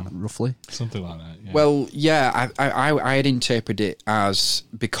 Is that roughly? Something like that, yeah. Well, I had interpreted it as,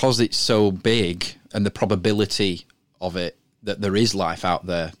 because it's so big and the probability of it that there is life out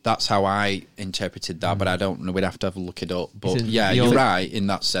there. That's how I interpreted that, but I don't know. We'd have to have a look it up. But you're right in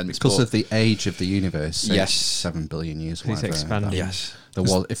that sense. Because of the age of the universe, 7 billion years. It's expanded. Yes.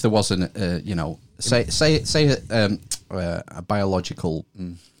 If there wasn't, say a biological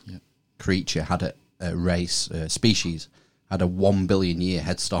creature had a race, species had a 1 billion year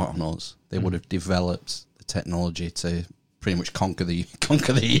head start on us, they would have developed the technology to pretty much conquer the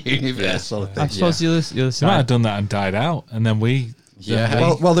universe. Sort of thing. I suppose the other They might side. have done that and died out, and then we.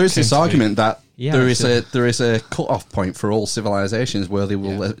 Well, there is this argument that there is so- a cut-off point for all civilizations where they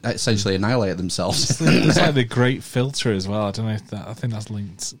will essentially annihilate themselves. It's like the great filter as well. I don't know if I think that's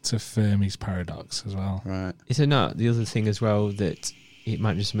linked to Fermi's paradox as well. Right. Is it not the other thing as well, that it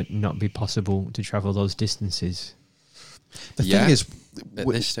might just not be possible to travel those distances? The thing is, at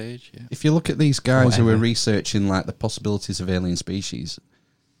this stage, if you look at these guys who are researching like the possibilities of alien species,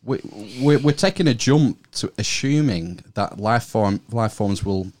 we're taking a jump to assuming that life forms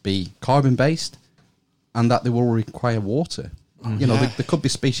will be carbon based and that they will require water. you know, there could be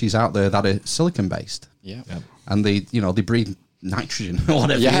species out there that are silicon based. Yeah. And they breathe nitrogen or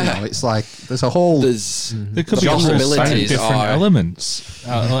whatever. Yeah. You know, it's like there's a whole. There could be possibilities different elements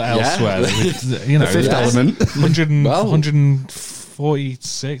elsewhere. You know, the fifth element.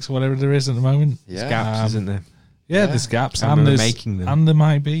 146, whatever there is at the moment. Yeah. Gaps, isn't there? Yeah, there's gaps, And we're making them. and there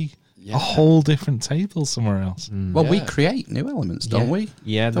might be a whole different table somewhere else. Well, we create new elements, don't we?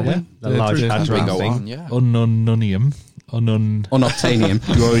 Yeah, Don't the we? large Through- As we hadron go thing. on, yeah. Ununonium. Unobtainium.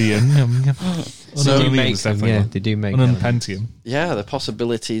 So they do make them, they do make them. Unpentium. Yeah, the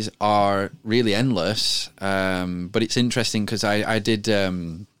possibilities are really endless. But it's interesting because I did.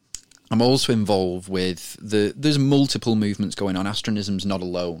 I'm also involved with there's multiple movements going on. Astronism's not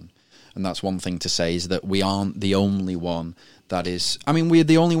alone, and that's one thing to say, is that we aren't the only one that is. I mean, we're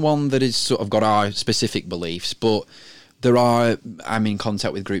the only one that is sort of got our specific beliefs, but I'm in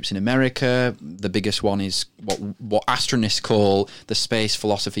contact with groups in America. The biggest one is what astronists call the space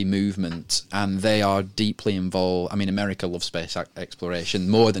philosophy movement, and they are deeply involved. I mean, America loves space exploration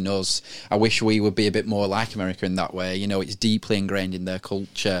more than us. I wish we would be a bit more like America in that way. You know, it's deeply ingrained in their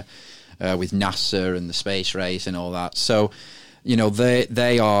culture with NASA and the space race and all that. So, you know,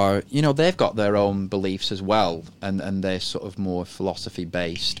 they are, you know, they've got their own beliefs as well, and they're sort of more philosophy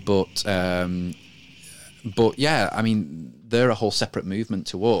based, but yeah, I mean, they're a whole separate movement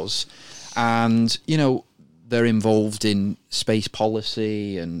to us. And, you know, they're involved in space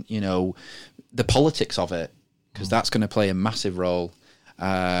policy and, you know, the politics of it, because that's going to play a massive role.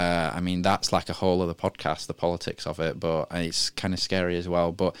 I mean, that's like a whole other podcast, the politics of it, but it's kind of scary as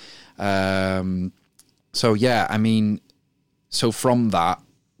well. But so, yeah, I mean, so from that,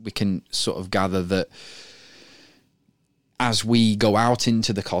 we can sort of gather that as we go out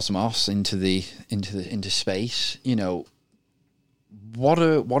into the cosmos, into space, you know, what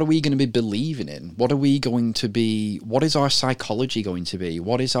are we going to be believing in? What are we going to be? What is our psychology going to be?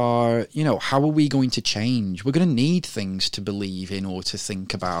 What is our, you know, how are we going to change? We're going to need things to believe in or to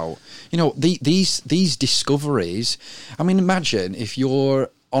think about. You know, these discoveries. I mean, imagine if you're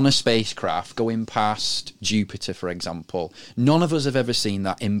on a spacecraft going past Jupiter, for example. None of us have ever seen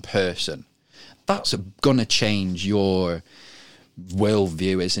that in person. That's going to change your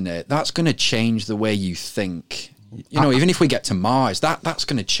worldview, isn't it? That's going to change the way you think. You know, even if we get to Mars, that's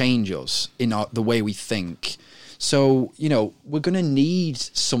going to change us in the way we think. So, you know, we're going to need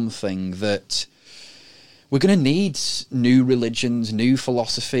something that... We're going to need new religions, new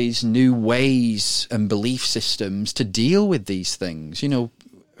philosophies, new ways and belief systems to deal with these things. You know,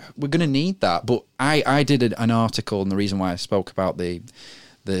 we're going to need that. But I did an article, and the reason why I spoke about the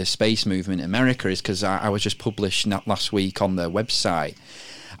space movement in America is because I was just published last week on their website,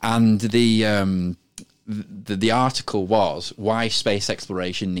 and the article was why space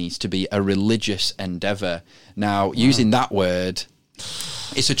exploration needs to be a religious endeavor. Now, using that word,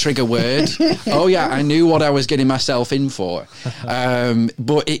 it's a trigger word. Oh yeah, I knew what I was getting myself in for.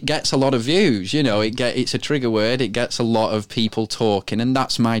 But it gets a lot of views, you know, it's a trigger word. It gets a lot of people talking, and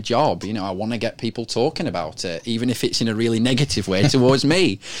that's my job. You know, I want to get people talking about it, even if it's in a really negative way towards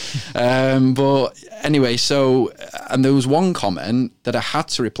me. But anyway, so, and there was one comment that I had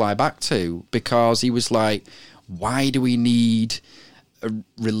to reply back to, because he was like, why do we need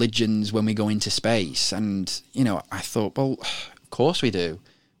religions when we go into space? And, you know, I thought, well, of course we do.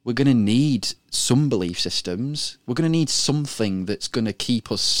 We're going to need some belief systems. We're going to need something that's going to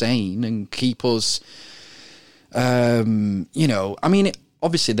keep us sane and keep us, you know, I mean,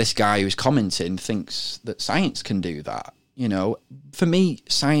 obviously this guy who's commenting thinks that science can do that. You know, for me,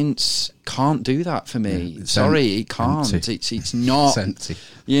 science can't do that for me. Yeah, sorry, it can't. It's not. Empty.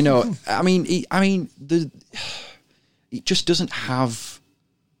 You know, I mean, it just doesn't have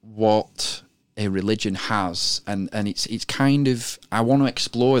what a religion has, and it's kind of, I want to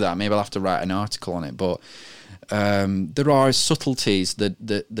explore that. Maybe I'll have to write an article on it, but there are subtleties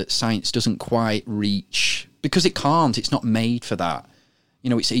that science doesn't quite reach, because it can't. It's not made for that. You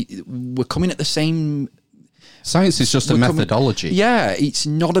know, we're coming at the same. Science is just a methodology. Yeah, it's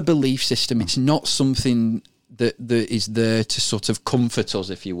not a belief system. It's not something that is there to sort of comfort us,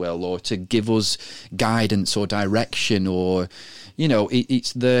 if you will, or to give us guidance or direction, or, you know,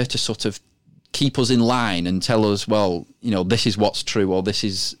 it's there to sort of keep us in line and tell us, well, you know, this is what's true, or this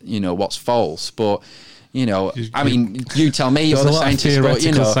is, you know, what's false. But, you know, I mean, you tell me, you're the scientist, but,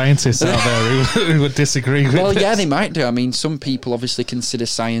 you know, scientists out there who would disagree with well, this. yeah, they might do. I mean, some people obviously consider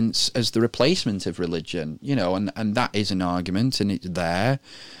science as the replacement of religion, you know, and that is an argument, and it's there,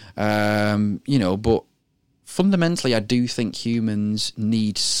 you know, but fundamentally, I do think humans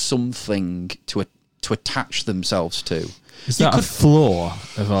need something to attach themselves to. Is that a flaw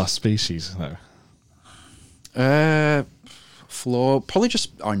of our species, though? flaw? Probably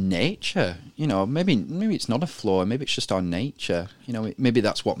just our nature. You know, maybe it's not a flaw. Maybe it's just our nature. You know, maybe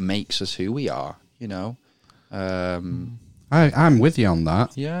that's what makes us who we are. You know, I'm with you on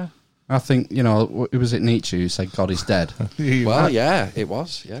that. yeah. I think, you know, was it Nietzsche who said God is dead? Well, yeah, it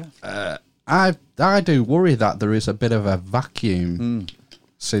was. Yeah. I do worry that there is a bit of a vacuum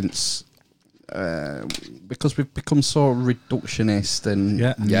since because we've become so reductionist and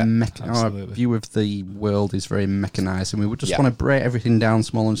our view of the world is very mechanized, and we would just want to break everything down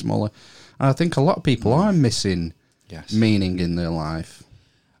smaller and smaller. And I think a lot of people are missing meaning in their life.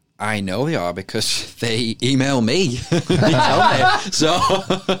 I know they are because they email me. They tell me. So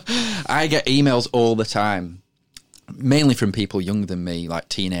I get emails all the time, mainly from people younger than me, like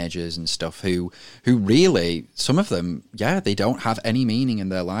teenagers and stuff, who really, some of them, they don't have any meaning in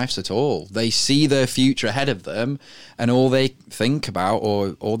their lives at all. They see their future ahead of them, and all they think about,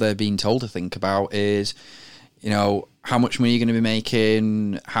 or all they're being told to think about is, you know, how much money you're going to be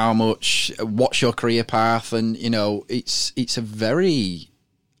making, what's your career path, and, you know, it's a very...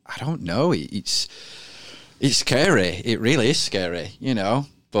 I don't know. It's scary. It really is scary, you know.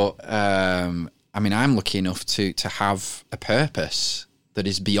 But I mean, I'm lucky enough to have a purpose that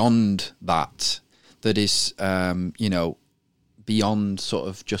is beyond that. That is, you know, beyond sort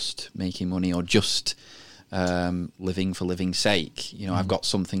of just making money or just living for living's sake. You know, I've got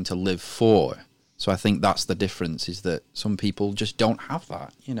something to live for. So I think that's the difference. Is that some people just don't have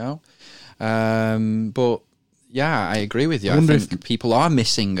that, you know. But yeah, I agree with you. I think people are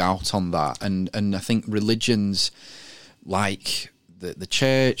missing out on that, and I think religions like the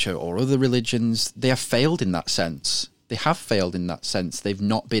church or other religions, they have failed in that sense. They have failed in that sense. They've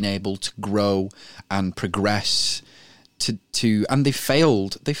not been able to grow and progress and they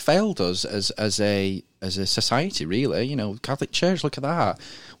failed us as a society, really. You know, Catholic Church, look at that.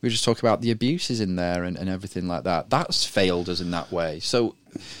 We were just talking about the abuses in there and everything like that. That's failed us in that way. So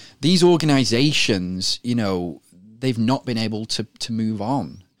these organisations, you know, they've not been able to move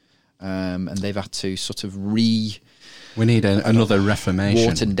on, and they've had to sort of we need another reformation,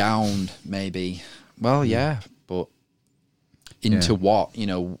 watered down, maybe. Well, but into what? You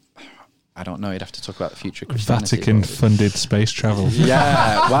know, I don't know. You'd have to talk about the future of Christianity. Vatican-funded space travel.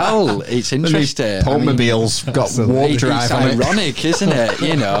 Yeah, well, it's interesting. Automobiles got warp drive. It's ironic, isn't it?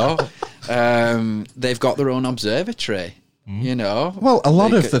 You know, they've got their own observatory. You know, well, a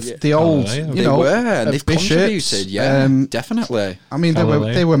lot of the old, you know, they've bishops, contributed. Definitely. I mean,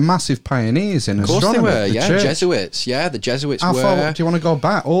 they were massive pioneers in astronomy. Of course, they were. The church. Jesuits. Yeah, the Jesuits How were. far do you want to go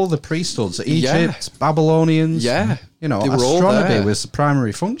back? All the priesthoods, Egypt, Babylonians. Yeah, you know, they were astronomy was the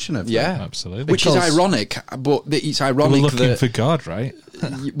primary function of them. Yeah, absolutely. Which is ironic, but it's ironic. They were looking for God, right?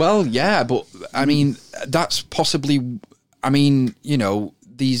 Well, yeah, but I mean, that's possibly. I mean, you know.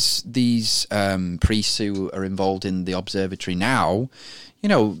 These priests who are involved in the observatory now, you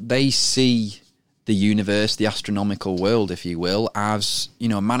know, they see the universe, the astronomical world, if you will, as, you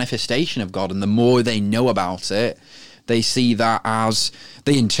know, a manifestation of God. And the more they know about it, they see that as,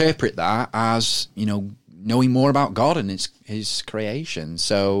 they interpret that as, you know, knowing more about God and his creation.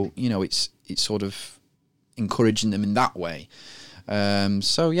 So, you know, it's sort of encouraging them in that way.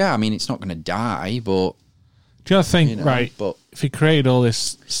 So, yeah, I mean, it's not going to die, but... Do you think, right, but if he created all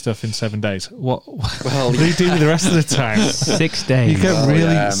this stuff in 7 days, what do you do with the rest of the time? 6 days. You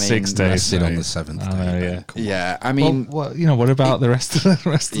get 6 days. Rested on the seventh day. Yeah, I mean... Well, you know, what about the rest of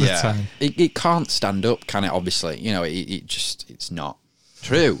the time? It can't stand up, can it, obviously? You know, it's not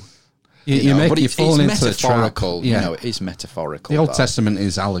true. You but you fall into the trap. You know, it is metaphorical. The Old Testament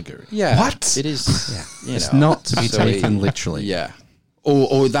is allegory. Yeah. What? It is. It's not to be taken literally. Yeah.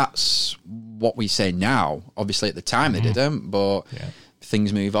 Or that's what we say now. Obviously, at the time they didn't, but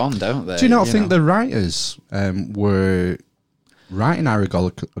things move on, don't they? Do you not think the writers were writing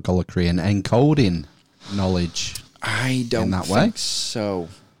allegory and encoding knowledge? I don't in that think way? So.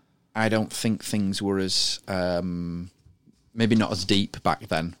 I don't think things were as maybe not as deep back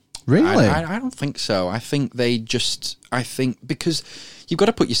then. Really? I don't think so. I think because you've got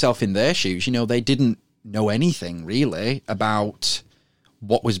to put yourself in their shoes. You know, they didn't know anything really about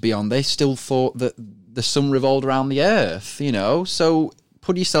what was beyond. They still thought that the sun revolved around the earth, you know. So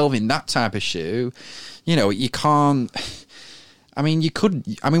put yourself in that type of shoe. You know, you can't. I mean, you could.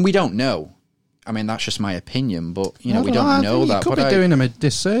 I mean, we don't know. I mean, that's just my opinion, but you know, we don't know that. You could be doing them a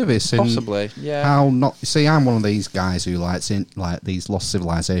disservice. Possibly, yeah. How not? See, I'm one of these guys who likes these lost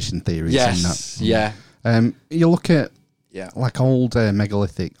civilization theories. Yes, yeah. You look at like old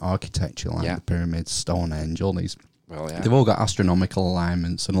megalithic architecture, like the pyramids, Stonehenge, all these. Well, yeah. They've all got astronomical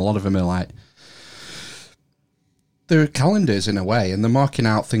alignments, and a lot of them are like they're calendars in a way, and they're marking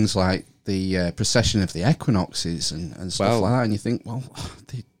out things like the procession of the equinoxes and stuff like that, and you think, well,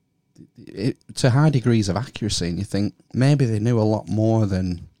 to high degrees of accuracy, and you think maybe they knew a lot more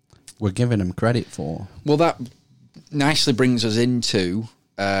than we're giving them credit for. Well, that nicely brings us into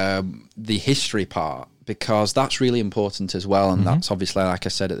the history part, because that's really important as well, and that's obviously, like I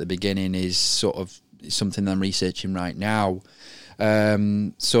said at the beginning, is sort of something I'm researching right now.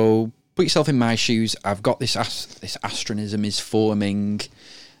 So put yourself in my shoes. I've got this Astronism is forming,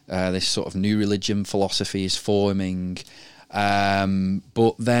 this sort of new religion philosophy is forming,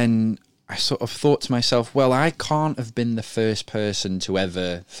 but then I sort of thought to myself, well, I can't have been the first person to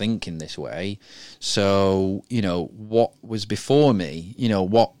ever think in this way. So, you know, what was before me? You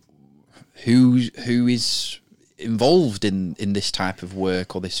know, who is involved in this type of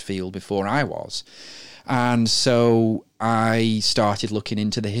work or this field before I was? And so I started looking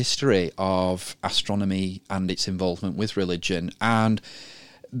into the history of astronomy and its involvement with religion. And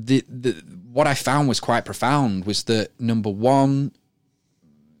what I found was quite profound was that, number one,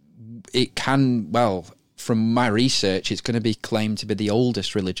 it can, well, from my research, it's going to be claimed to be the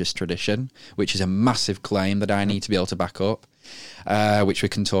oldest religious tradition, which is a massive claim that I need to be able to back up, which we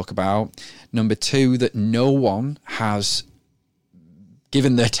can talk about. Number two, that no one has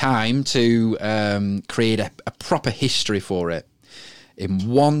given their time to create a proper history for it in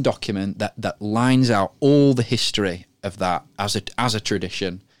one document that lines out all the history of that as a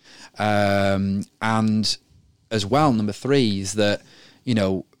tradition. And as well, number three is that, you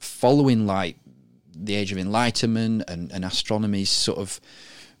know, following like the Age of Enlightenment and astronomy sort of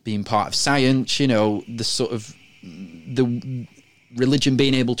being part of science, you know, the sort of the religion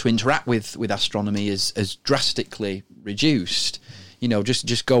being able to interact with astronomy is drastically reduced. You know,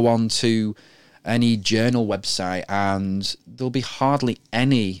 just go on to any journal website and there'll be hardly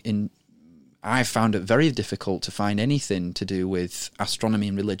any I found it very difficult to find anything to do with astronomy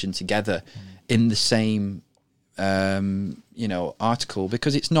and religion together in the same you know, article,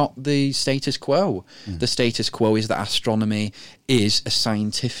 because it's not the status quo. The status quo is that astronomy is a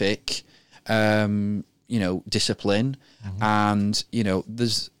scientific you know, discipline, and you know,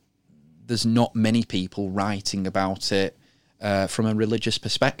 there's not many people writing about it from a religious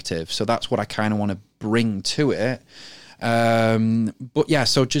perspective. So that's what I kind of want to bring to it. But yeah,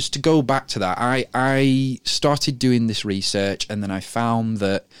 so just to go back to that, I started doing this research, and then I found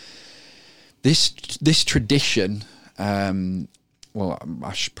that this tradition, well,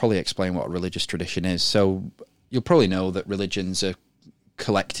 I should probably explain what a religious tradition is. So you'll probably know that religions are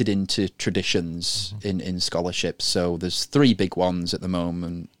collected into traditions in scholarship. So there's three big ones at the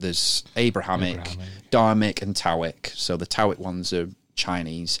moment. There's Abrahamic, Dharmic, and Taoic. So the Taoic ones are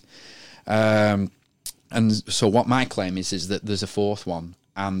Chinese. And so what my claim is that there's a fourth one,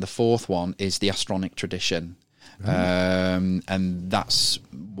 and the fourth one is the Astronic tradition. And that's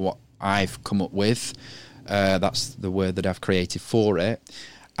what I've come up with. That's the word that I've created for it.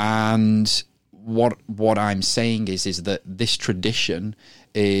 And what I'm saying is that this tradition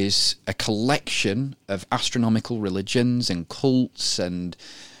is a collection of astronomical religions and cults and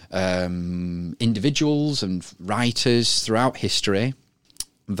individuals and writers throughout history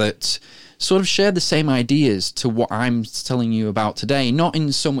that sort of share the same ideas to what I'm telling you about today, not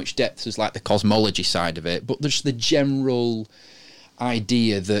in so much depth as like the cosmology side of it, but there's the general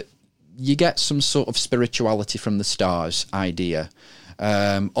idea that you get some sort of spirituality from the stars idea.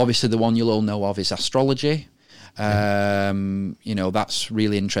 Obviously, the one you'll all know of is astrology. You know, that's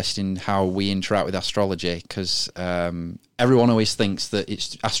really interesting how we interact with astrology, because everyone always thinks that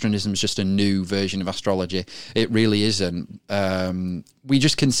astronism is just a new version of astrology. It really isn't. We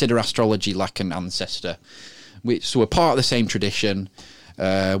just consider astrology like an ancestor. So we're part of the same tradition.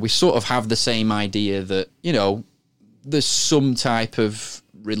 We sort of have the same idea that, you know, there's some type of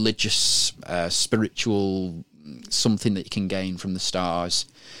religious, spiritual something that you can gain from the stars.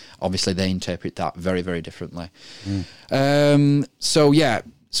 Obviously, they interpret that very, very differently. So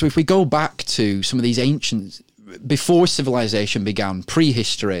if we go back to some of these ancient, before civilization began,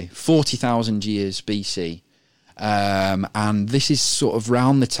 prehistory, 40,000 years BC, and this is sort of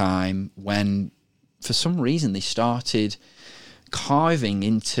around the time when, for some reason, they started carving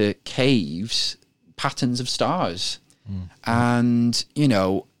into caves patterns of stars. And, you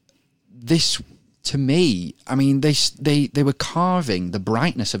know, this, to me, I mean, they were carving the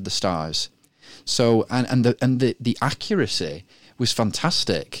brightness of the stars. So, and the accuracy was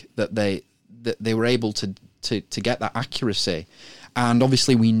fantastic, that they were able to get that accuracy. And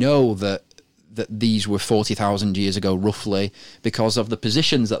obviously we know that these were 40,000 years ago, roughly, because of the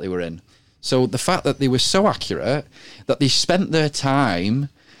positions that they were in. So the fact that they were so accurate that they spent their time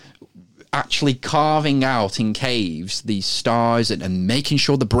actually carving out in caves these stars and making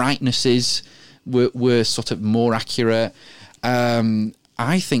sure the brightnesses were sort of more accurate,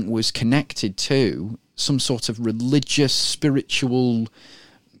 I think was connected to some sort of religious, spiritual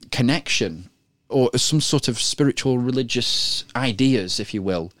connection, or some sort of spiritual religious ideas, if you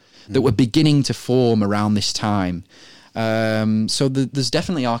will, that were beginning to form around this time. So there's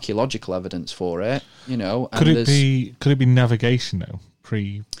definitely archaeological evidence for it, you know. Could it be navigation though?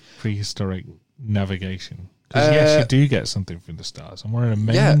 Prehistoric navigation? Because yes, you do get something from the stars, and one of the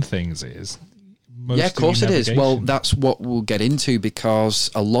main things is. Of course it is. Well, that's what we'll get into, because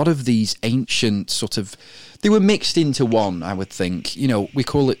a lot of these ancient they were mixed into one, I would think. You know, we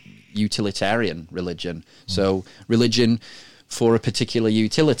call it utilitarian religion. So religion for a particular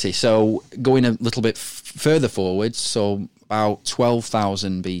utility. So going a little bit further forward, so about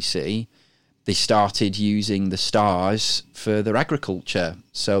 12,000 BC, they started using the stars for their agriculture.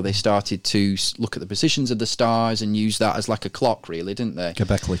 So they started to look at the positions of the stars and use that as like a clock, really, didn't they?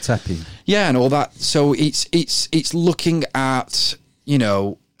 Göbekli Tepe. Yeah, and all that. So it's looking at, you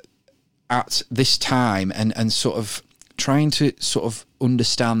know, at this time and sort of trying to sort of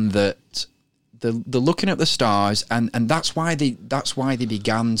understand that they're looking at the stars, and that's why they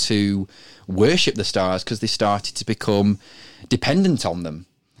began to worship the stars, because they started to become dependent on them.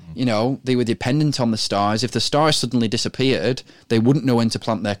 You know, they were dependent on the stars. If the stars suddenly disappeared, they wouldn't know when to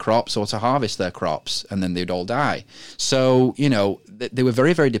plant their crops or to harvest their crops, and then they'd all die. So, you know, they were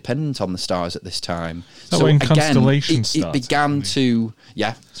very, very dependent on the stars at this time. So when constellations started, it began to...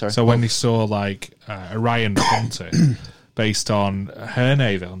 Yeah, sorry. So when they saw, like, Orion the Hunter, based on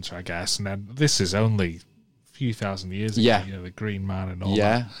Herne the Hunter, I guess, and then this is only a few thousand years ago, you know, the Green Man and all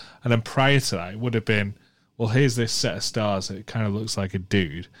that. And then prior to that, it would have been... Well, here's this set of stars that kind of looks like a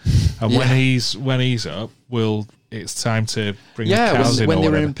dude, and when he's up, it's time to bring the cows in. When or they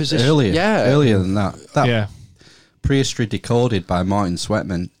whatever. were in position, earlier than that. Prehistory Decoded by Martin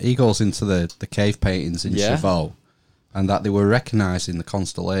Sweatman. He goes into the cave paintings in Chavot, and that they were recognising the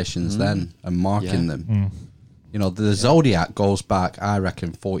constellations then and marking them. You know, the zodiac goes back, I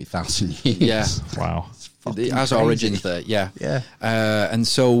reckon, 40,000 years. Yeah, wow, it has origins there. Yeah. And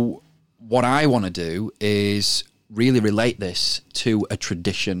so. What I want to do is really relate this to a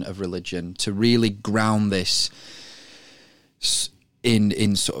tradition of religion, to really ground this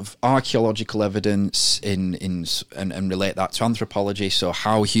in sort of archaeological evidence, and relate that to anthropology. So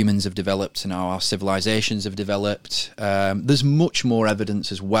how humans have developed and how our civilizations have developed. There's much more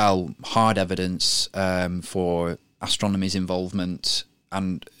evidence as well, hard evidence for astronomy's involvement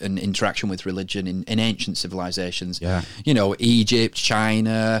and an interaction with religion in ancient civilizations. You know, Egypt,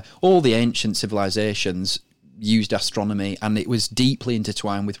 China, all the ancient civilizations used astronomy, and it was deeply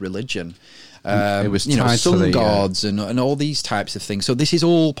intertwined with religion. It was, you know, sun gods and all these types of things. So this is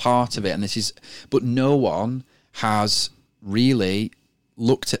all part of it, but no one has really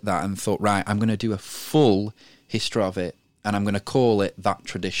looked at that and thought, right, I'm going to do a full history of it, and I'm going to call it that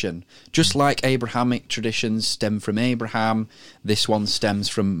tradition. Just like Abrahamic traditions stem from Abraham, this one stems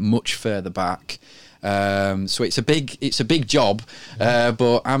from much further back. So it's a big job,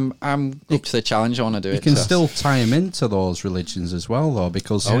 but I'm up to the challenge. I want to do it. You can still tie them into those religions as well, though,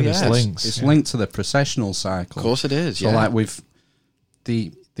 because it's linked to the precessional cycle. Of course, it is. So, like with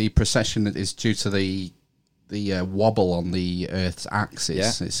the precession that is due to the wobble on the Earth's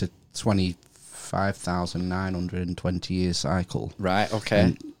axis. It's a 25,920 year cycle. Right. Okay.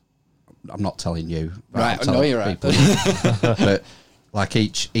 And I'm not telling you. Right. No, you're right. But like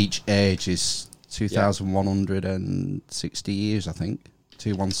each age is 2,160 years, I think.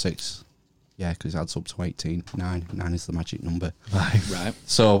 216. Yeah, because it adds up to 18. 9 is the magic number. Right.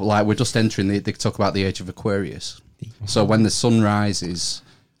 So, like, we're just entering they talk about the age of Aquarius. So when the sun rises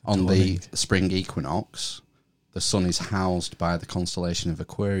on the spring equinox, the sun is housed by the constellation of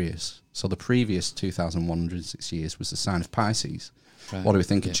Aquarius. So the previous 2,106 years was the sign of Pisces. Right. What do we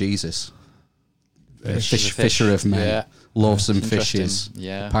think of Jesus? Fisher of men, loathsome fishes.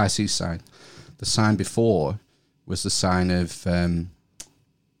 Yeah. The Pisces sign. The sign before was the sign of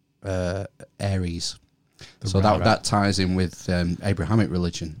Aries. That ties in with Abrahamic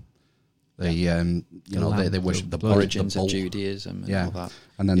religion. They worship the origins bull. of Judaism and all that.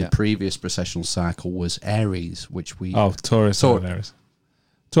 And then the previous processional cycle was Aries, which we... Taurus and Aries.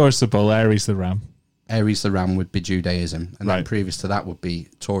 Taurus the bull, Aries the ram. Aries the ram would be Judaism. And then previous to that would be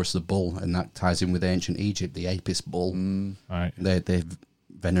Taurus the bull, and that ties in with ancient Egypt, the Apis bull. Right. They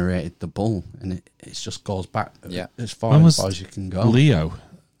venerated the bull, and it just goes back as far as you can go. Leo?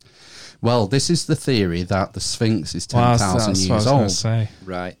 Well, this is the theory that the Sphinx is 10,000 years old.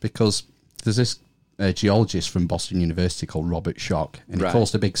 Right. Because there's this geologist from Boston University called Robert Schoch, and he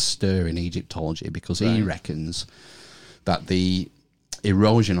caused a big stir in Egyptology because he reckons that the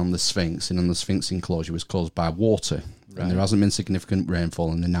erosion on the Sphinx and on the Sphinx enclosure was caused by water, and there hasn't been significant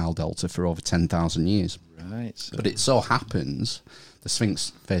rainfall in the Nile Delta for over 10,000 years. Right. So. But it so happens the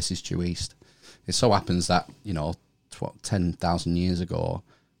Sphinx faces due east. It so happens that 10,000 years ago,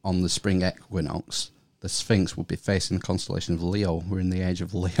 on the spring equinox, the Sphinx would be facing the constellation of Leo. We're in the age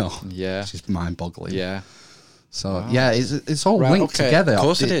of Leo. Yeah. Which is mind-boggling. Yeah. So, it's all linked together. Of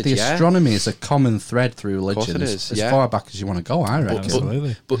course it is, The astronomy is a common thread through religions. Of course it is, as far back as you want to go, I reckon.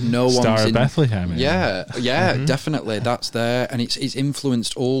 Absolutely. But no one's Star of Bethlehem. Yeah, definitely. That's there. And it's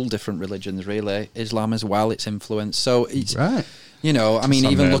influenced all different religions, really. Islam as well, it's influenced. So it's... Right. You know, I mean,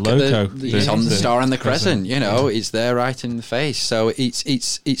 even look at it's on the star and the crescent. You know, it's there right in the face. So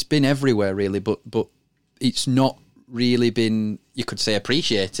it's been everywhere really, but it's not really been, you could say,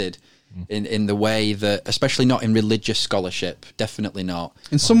 appreciated in the way that, especially not in religious scholarship. Definitely not.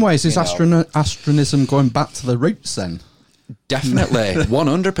 In some ways, is astronism going back to the roots then? Definitely,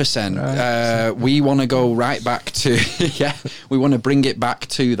 100%. We want to go right back to, we want to bring it back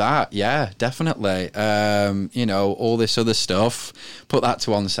to that. Yeah, definitely. All this other stuff, put that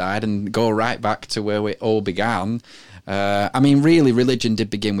to one side and go right back to where we all began. I mean, really, religion did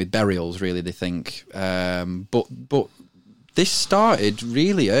begin with burials, really, they think. But this started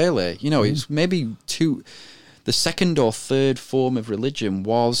really early. You know, it's maybe the second or third form of religion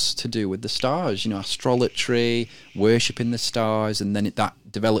was to do with the stars, astrology, worshipping the stars, and then that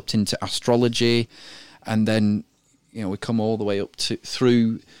developed into astrology, and then, we come all the way up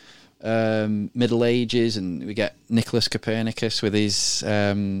through Middle Ages, and we get Nicholas Copernicus with his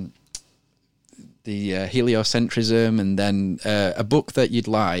the heliocentrism, and then a book that you'd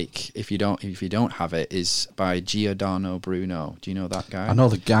like if you don't have it is by Giordano Bruno. Do you know that guy? I know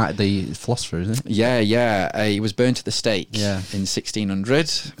the guy, the philosopher, isn't it? Yeah. He was burned at the stake in 1600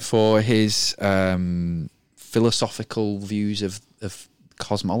 for his philosophical views of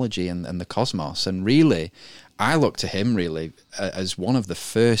cosmology and the cosmos. And really, I look to him really as one of the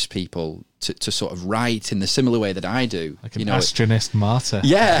first people to sort of write in the similar way that I do. Like an astronist martyr.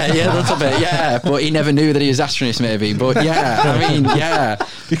 Yeah, a little bit, yeah. But he never knew that he was astronist, maybe. But yeah, I mean, yeah.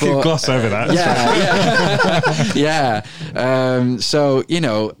 You can gloss over that. Yeah. So,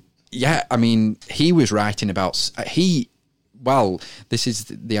 I mean, he was writing about... this is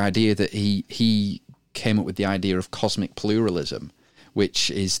the idea that he came up with the idea of cosmic pluralism,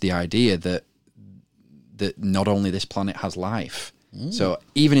 which is the idea that not only this planet has life. So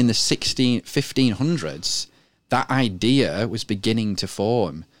even in the 1500s, that idea was beginning to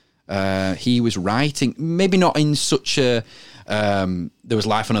form. He was writing, maybe not in such a, there was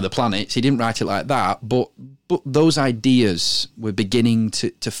life on other planets. He didn't write it like that, but those ideas were beginning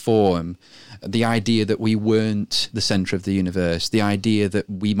to form. The idea that we weren't the center of the universe, the idea that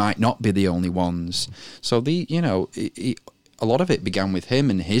we might not be the only ones. So a lot of it began with him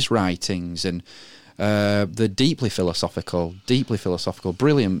and his writings, and the deeply philosophical,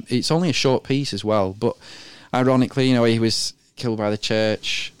 brilliant. It's only a short piece as well, but ironically, he was killed by the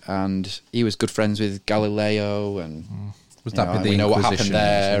church, and he was good friends with Galileo, and was that we know what happened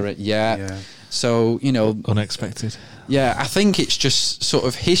there. Yeah. So unexpected. Yeah, I think it's just sort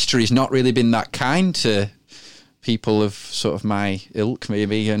of history's not really been that kind to people of sort of my ilk,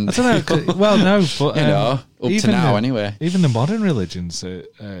 maybe. And I don't know. Well, no, but up to now, anyway. Even the modern religions,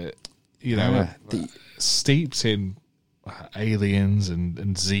 steeped in aliens and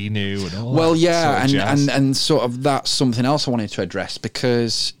Xenu and all. Well, that yeah, sort of and sort of that's something else I wanted to address,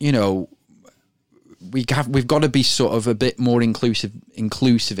 because we've got to be sort of a bit more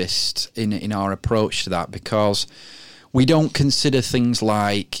inclusivist in our approach to that, because we don't consider things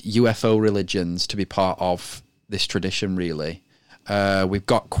like UFO religions to be part of this tradition, really. We've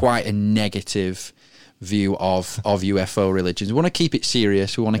got quite a negative view of UFO religions. We want to keep it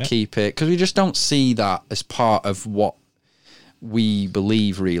serious. We want to keep it, because we just don't see that as part of what we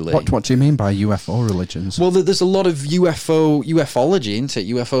believe, really. What do you mean by UFO religions? Well, there's a lot of ufology, isn't it?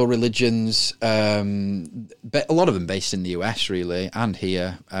 UFO religions, a lot of them based in the US, really, and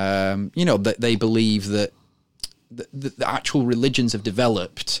here. That they believe that the actual religions have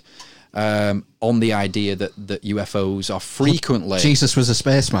developed on the idea that UFOs are frequently... Jesus was a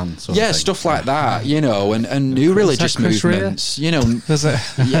spaceman. Stuff like that, and new religious movements,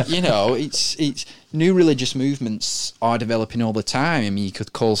 it's new religious movements are developing all the time. I mean, you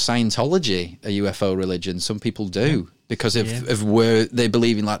could call Scientology a UFO religion. Some people do, because of where they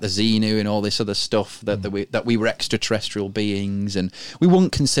believe in, like the Xenu and all this other stuff, that we were extraterrestrial beings, and we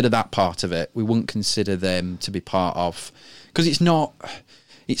wouldn't consider that part of it. We wouldn't consider them to be part of, because it's not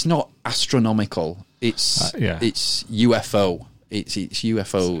astronomical. It's UFO. It's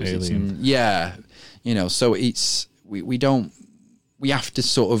UFOs. It's so we have to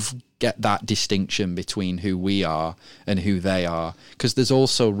sort of get that distinction between who we are and who they are, because there's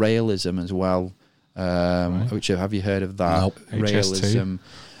also realism as well. Which, have you heard of that? Nope. Realism.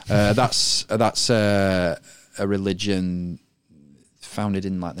 That's a religion founded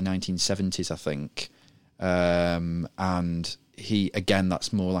in like the 1970s, I think. And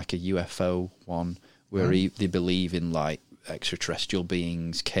that's more like a UFO one, where they believe in like extraterrestrial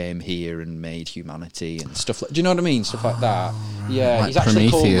beings came here and made humanity and stuff like. Do you know what I mean? Stuff like that. Yeah, like he's actually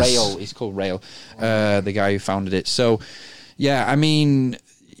Prometheus. called Rael. He's called Rael, the guy who founded it. So, yeah, I mean,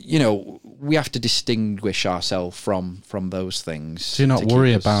 we have to distinguish ourselves from those things. Do you not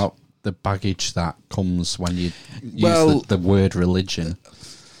worry about the baggage that comes when you use the word religion?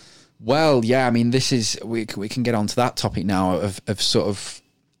 Well, yeah, I mean, this is we can get onto that topic now of sort of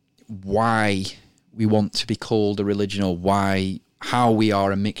why we want to be called a religion, or how we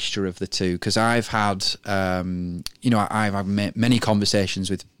are a mixture of the two. Because I've had, I've had many conversations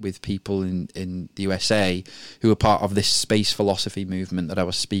with people in the USA who are part of this space philosophy movement that I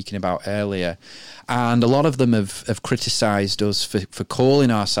was speaking about earlier, and a lot of them have criticised us for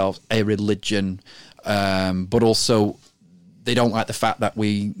calling ourselves a religion, but also they don't like the fact that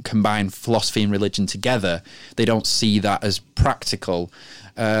we combine philosophy and religion together. They don't see that as practical.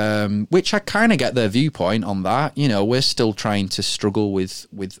 Which I kind of get their viewpoint on that. We're still trying to struggle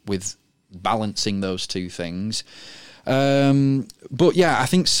with balancing those two things. But yeah, I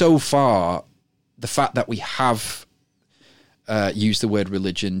think so far the fact that we have used the word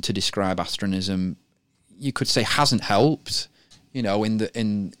religion to describe Astronism, you could say, hasn't helped.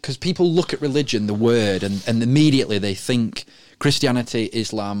 Because people look at religion, the word, and immediately they think Christianity,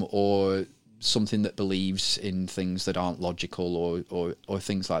 Islam, or something that believes in things that aren't logical or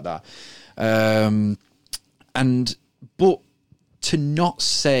things like that. But to not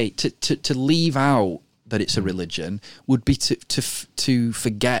say, to leave out that it's a religion would be to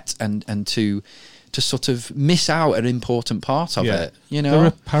forget and to sort of miss out an important part of it. There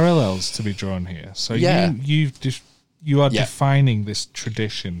are parallels to be drawn here. So you are defining this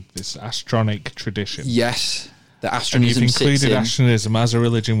tradition, this astronic tradition. Yes. The Astronism, and you've included Astronism as a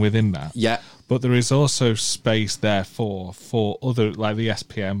religion within that. Yeah. But there is also space, therefore, for other, like the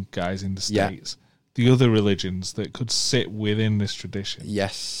SPM guys in the States, the other religions that could sit within this tradition.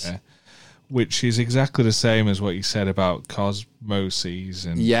 Yes. Yeah? Which is exactly the same as what you said about cosmoses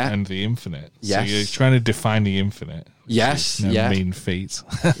and the infinite. Yes. So you're trying to define the infinite. Yes. Mean feat.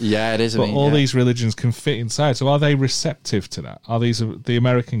 Yeah, it is. But all these religions can fit inside. So are they receptive to that? Are these the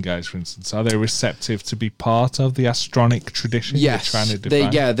American guys, for instance? Are they receptive to be part of the astronic tradition? Yes, you're trying to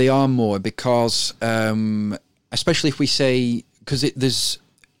define? They are more, because especially if we say, because there's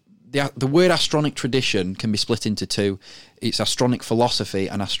the word astronic tradition can be split into two. It's astronic philosophy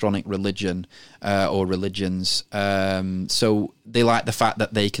and astronic religion, or religions. So they like the fact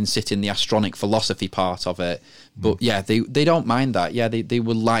that they can sit in the astronic philosophy part of it. But they don't mind that. Yeah, they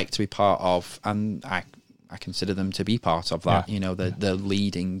would like to be part of, and I consider them to be part of that. They're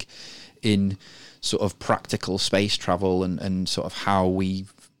leading in sort of practical space travel and sort of how we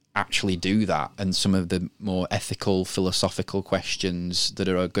actually do that, and some of the more ethical, philosophical questions that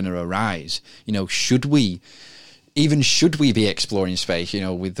are going to arise. Should we be exploring space,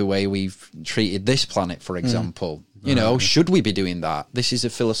 with the way we've treated this planet, for example? Should we be doing that? This is a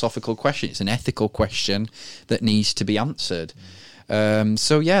philosophical question. It's an ethical question that needs to be answered.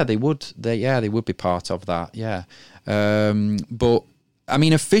 They would be part of that. Yeah. But I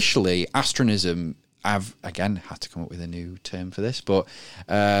mean, officially, Astronism, I've again had to come up with a new term for this, but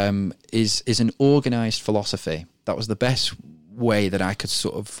is an organised philosophy. That was the best way that I could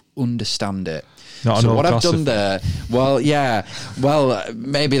sort of understand it. So what I've done there,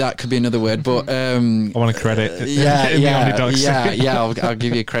 maybe that could be another word, but I want a credit. I'll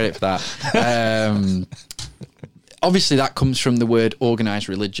give you credit for that. Obviously, that comes from the word organised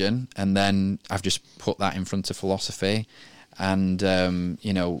religion, and then I've just put that in front of philosophy, and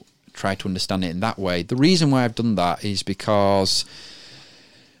try to understand it in that way. The reason why I've done that is because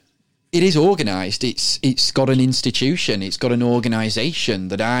it is organised. It's got an institution. It's got an organisation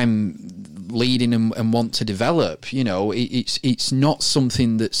that I'm leading and want to develop. It's not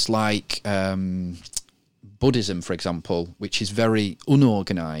something that's like Buddhism, for example, which is very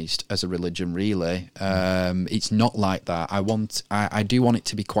unorganised as a religion. Really, it's not like that. I do want it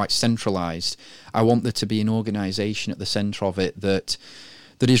to be quite centralised. I want there to be an organisation at the centre of it that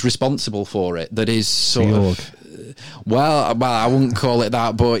is responsible for it, that is sort of Well, I wouldn't call it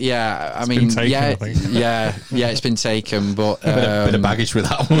that, but yeah, I mean, taken, yeah, I think. yeah, it's been taken, but bit of baggage with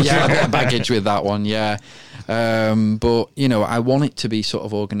that one. Yeah, a bit of baggage with that one, yeah. But I want it to be sort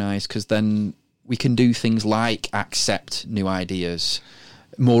of organised, because then we can do things like accept new ideas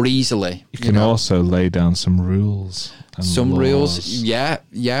more easily. You can also lay down some rules. And some laws. rules,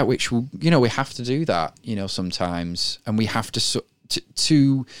 yeah, which we have to do that, sometimes, and we have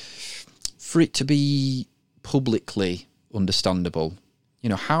to for it to be publicly understandable.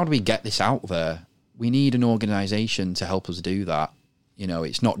 How do we get this out there? We need an organisation to help us do that.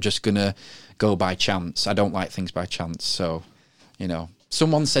 It's not just gonna go by chance. I don't like things by chance. So,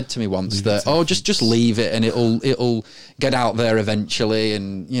 someone said to me once that, just leave it and it'll get out there eventually.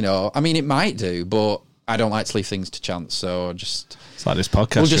 And it might do, but I don't like to leave things to chance. So it's like this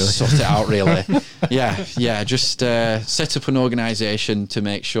podcast. We'll just really. sort it out, really. yeah. Just set up an organisation to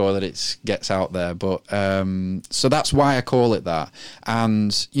make sure that it gets out there. But so that's why I call it that.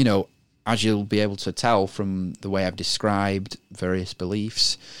 And as you'll be able to tell from the way I've described various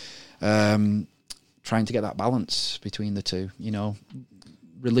beliefs, trying to get that balance between the two.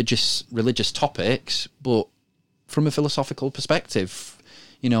 Religious topics, but from a philosophical perspective.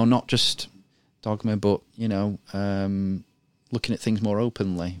 Not just dogma, but looking at things more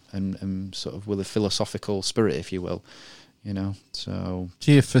openly and sort of with a philosophical spirit, if you will. So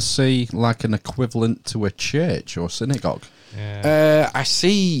do you foresee like an equivalent to a church or synagogue? Yeah. I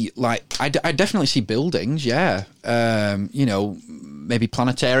see, I definitely see buildings, yeah. Maybe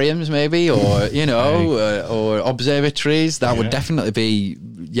planetariums, maybe, or or observatories. That would definitely be,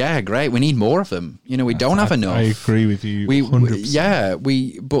 great. We need more of them. We don't have enough. I agree with you.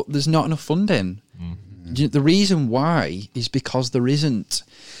 100%. But there's not enough funding. Mm-hmm. The reason why is because there isn't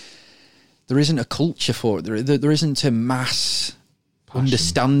a culture for it. There isn't a mass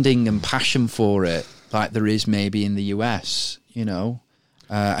understanding and passion for it like there is maybe in the US,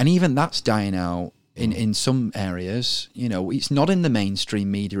 and even that's dying out in some areas. It's not in the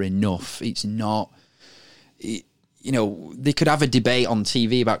mainstream media enough. It's not. They could have a debate on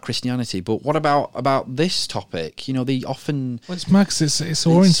TV about Christianity, but what about this topic? They often. Well, it's Max. It's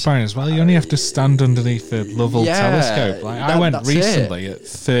awe-inspiring as well. You only have to stand underneath the Lovell telescope. I went recently at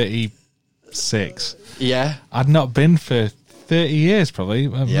 36. Yeah, I'd not been for 30 years, probably,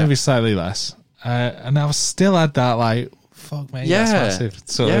 maybe slightly less, and I still had that fuck me, that's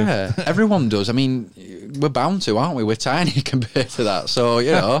massive. Everyone does. I mean, we're bound to, aren't we? We're tiny compared to that, so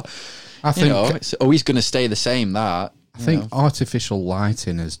I think it's always going to stay the same. That I think artificial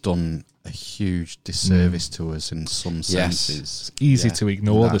lighting has done a huge disservice to us in some senses. It's easy to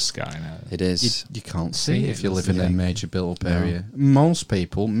ignore the sky now. It is. You can't see it if you live in a major built-up area. Most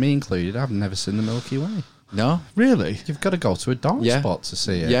people, me included, I've never seen the Milky Way. No, really. You've got to go to a dark spot to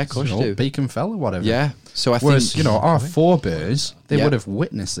see it. Yeah, of course you do. Beacon Fell or whatever. Yeah. So Whereas, our forebears, they would have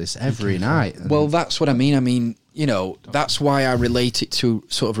witnessed this every night. Well, that's what I mean. I mean, that's why I relate it to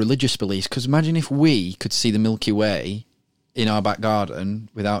sort of religious beliefs. Because imagine if we could see the Milky Way in our back garden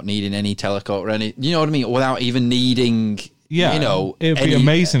without needing any telescope or any, you know what I mean? Without even needing, it would be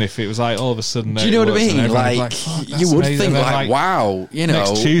amazing if it was all of a sudden. Do you know what I mean? You would think wow,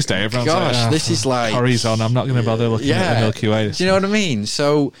 next Tuesday, everyone's this is like horizon. I'm not going to bother looking at the Milky Way. Do you know what I mean?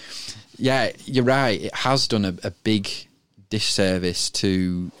 So, yeah, you're right. It has done a big disservice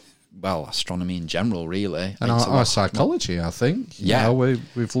to, astronomy in general, really. And our psychology, I think. Yeah.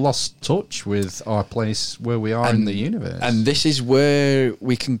 We've lost touch with our place where we are in the universe. And this is where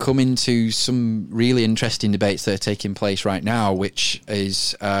we can come into some really interesting debates that are taking place right now, which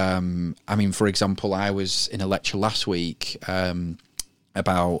is, for example, I was in a lecture last week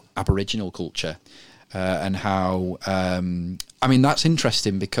about Aboriginal culture and how, that's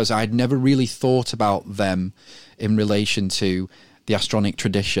interesting because I'd never really thought about them in relation to the astronic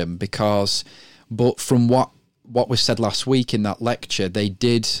tradition but from what was said last week in that lecture,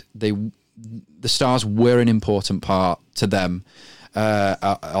 the stars were an important part to them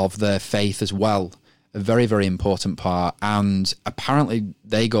of their faith as well, a very, very important part, and apparently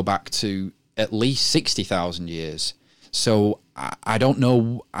they go back to at least 60,000 years. So I don't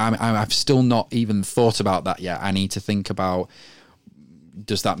know, I've still not even thought about that yet. I need to think about,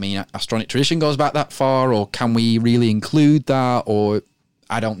 does that mean astronic tradition goes back that far, or can we really include that, or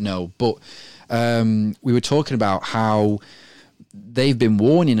I don't know. But we were talking about how they've been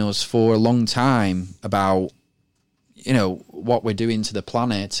warning us for a long time about, what we're doing to the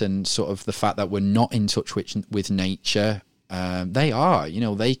planet and sort of the fact that we're not in touch with nature. They are,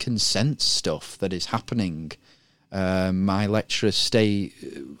 they can sense stuff that is happening. My lecturers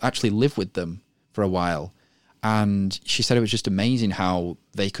actually live with them for a while. And she said it was just amazing how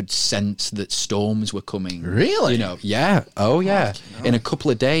they could sense that storms were coming. Really? You know, yeah. Oh, yeah. In a couple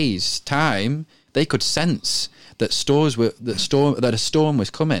of days' time, they could sense that a storm was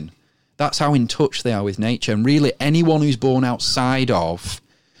coming. That's how in touch they are with nature. And really, anyone who's born outside of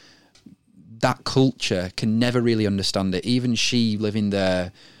that culture can never really understand it. Even she living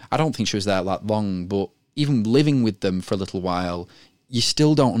there, I don't think she was there that long, but even living with them for a little while, you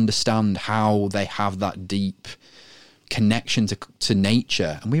still don't understand how they have that deep connection to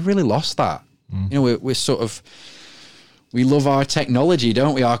nature. And we've really lost that. You know, we're sort of, we love our technology,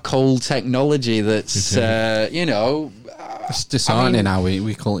 don't we? Our cold technology that's, you know... It's disheartening how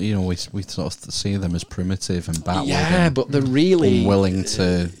we call it, you know, we sort of see them as primitive and backward. Yeah, but they're really... Unwilling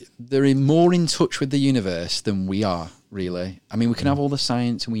to... They're more in touch with the universe than we are, really. I mean, we can have all the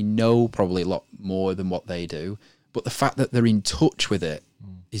science and we know probably a lot more than what they do. But the fact that they're in touch with it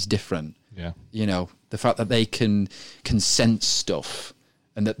is different. Yeah. You know, the fact that they can sense stuff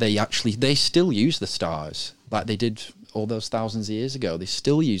and that they still use the stars like they did all those thousands of years ago. They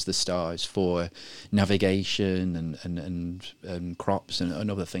still use the stars for navigation and crops and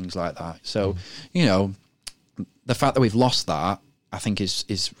other things like that. So, you know, the fact that we've lost that, I think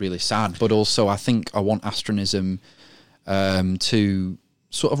is really sad. But also I think I want Astronism to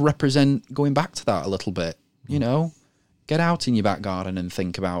sort of represent going back to that a little bit. You know, get out in your back garden and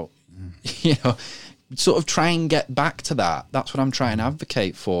think about, you know, sort of try and get back to that. That's what I'm trying to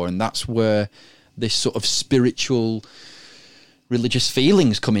advocate for. And that's where this sort of spiritual, religious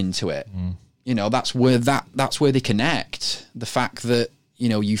feelings come into it. You know, that's where they connect. The fact that, you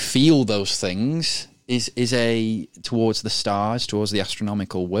know, you feel those things is towards the stars, towards the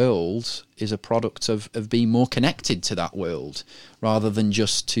astronomical world, is a product of being more connected to that world rather than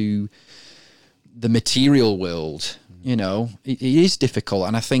just to the material world. You know, it is difficult,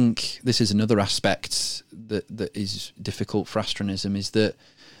 and I think this is another aspect that is difficult for Astronism, is that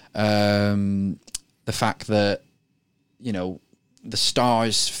the fact that, you know, the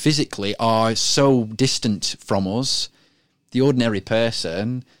stars physically are so distant from us, the ordinary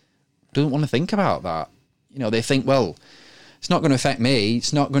person doesn't want to think about that. You know, they think, well, it's not going to affect me.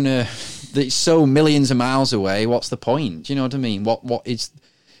 It's not going to. It's so millions of miles away. What's the point? Do you know what I mean? What is?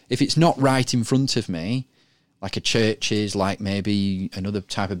 If it's not right in front of me, like a church is, like maybe another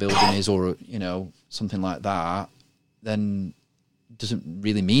type of building is, or, you know, something like that, then it doesn't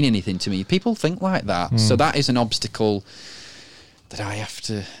really mean anything to me. People think like that. So that is an obstacle that I have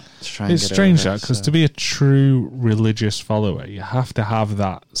to try and It's get strange, over, that, because to be a true religious follower, you have to have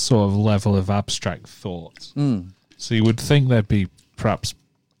that sort of level of abstract thought. So you would think there'd be perhaps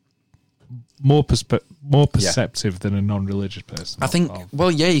more perceptive than a non-religious person. I think, well,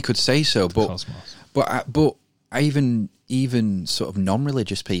 yeah, you could say so, but I even sort of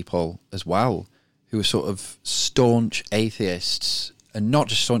non-religious people as well, who are sort of staunch atheists, and not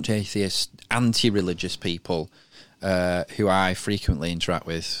just staunch atheists, anti-religious people, who I frequently interact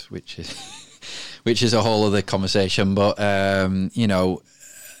with, which is a whole other conversation. But you know,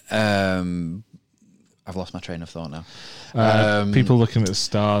 I've lost my train of thought now. People looking at the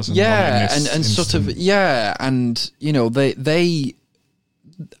stars, and and sort of, and you know, they.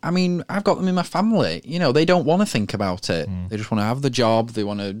 I mean, I've got them in my family. You know, they don't want to think about it. They just want to have the job. They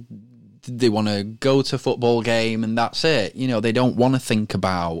want to go to a football game, and that's it. You know, they don't want to think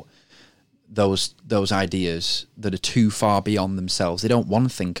about those ideas that are too far beyond themselves. They don't want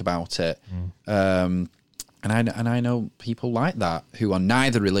to think about it. And I know people like that who are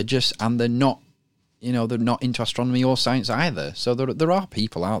neither religious, and they're not, you know, they're not into astronomy or science either. So there are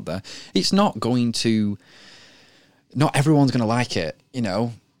people out there. It's not going to. Not everyone's going to like it, you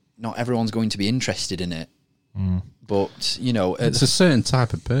know. Not everyone's going to be interested in it. But, you know... It's a certain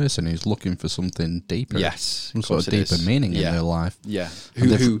type of person who's looking for something deeper. Yes. Some sort of deeper meaning in their life. Yeah.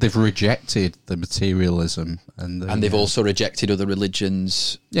 They've rejected the materialism. And they've also rejected other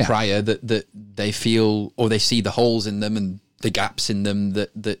religions prior that they feel, or they see the holes in them and the gaps in them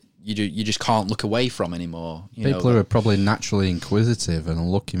that you just can't look away from anymore. People who are probably naturally inquisitive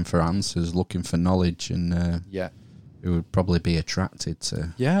and looking for answers, looking for knowledge, and... who would probably be attracted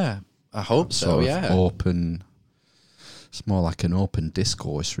to... Yeah, I hope so, open... It's more like an open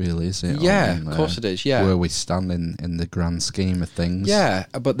discourse, really, isn't it? Yeah, of course it is, yeah. Where we stand in the grand scheme of things. Yeah,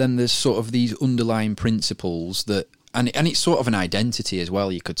 but then there's sort of these underlying principles that... And it's sort of an identity as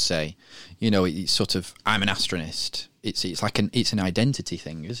well, you could say. You know, it's sort of, I'm an astronist. It's like it's an identity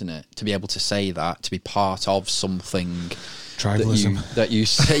thing, isn't it? To be able to say that, to be part of something... Tribalism. That you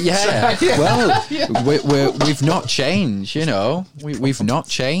say, well, we've not changed, you know. We've not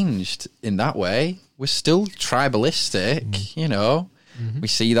changed in that way. We're still tribalistic, you know. We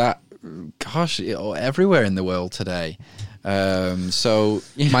see that gosh, everywhere in the world today. So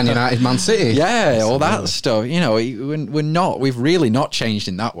Man United, Man City, all that stuff. We've really not changed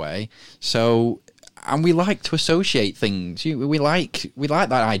in that way. So, and we like to associate things. We like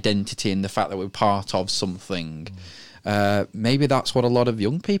that identity and the fact that we're part of something. Maybe that's what a lot of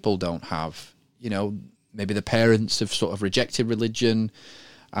young people don't have. Maybe the parents have sort of rejected religion,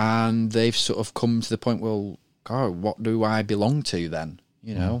 and they've sort of come to the point, well, God, what do I belong to then?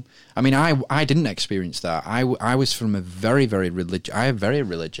 I mean, I didn't experience that. I was from a very, very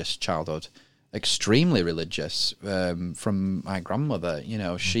religious childhood, extremely religious, from my grandmother.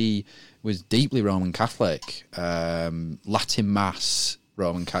 She was deeply Roman Catholic, Latin Mass,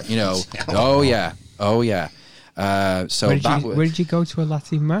 Roman Catholic, oh yeah. So where did you go to a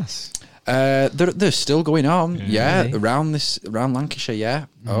Latin Mass? They're still going on, really? around Lancashire,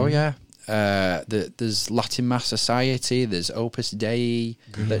 oh yeah. There's Latin Mass Society, there's Opus Dei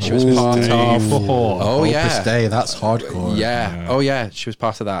that she was part of. Opus Dei, that's hardcore. Oh yeah, she was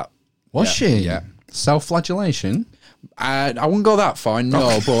part of that. Was she? Yeah. Self-flagellation? I wouldn't go that far,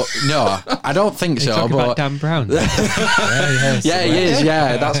 I don't think so. But about Dan Brown. He is.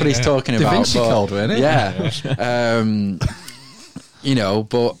 Yeah, that's what he's talking about. Da Vinci Code, wasn't it? Yeah.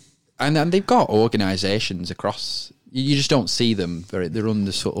 But and they've got organisations across. You just don't see them. They're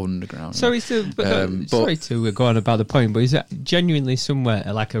under sort of underground. Sorry to go on about the point, but is that genuinely somewhere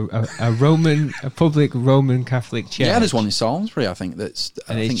like a public Roman Catholic church? Yeah, there's one in Salisbury, I think. It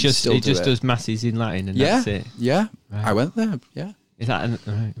just does masses in Latin, and that's it. Yeah, right. I went there. Yeah, is that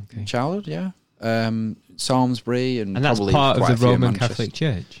right? Okay. Childhood? Yeah, Salisbury, and that's probably part quite of the Roman Manchester. Catholic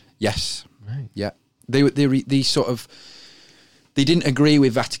Church. Yes. Right. Yeah, they sort of they didn't agree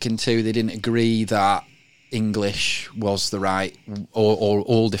with Vatican II. They didn't agree that English was the right, or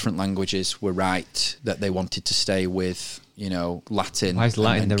all different languages were right, that they wanted to stay with, Latin. Why is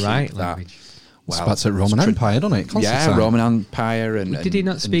Latin the right language? Well, that's at Roman Empire, doesn't it? Constantine. Yeah, Roman Empire. Did he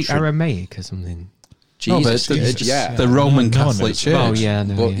not speak Aramaic or something? Jesus, the Roman Catholic Church. Oh yeah,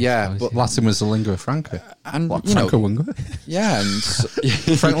 no, but Latin was the lingua franca. And Franco lingua. Yeah, and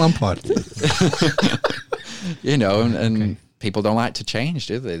Frank Lampard. and people don't like to change,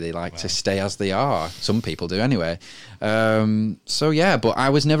 do they? They like to stay as they are. Some people do anyway. But I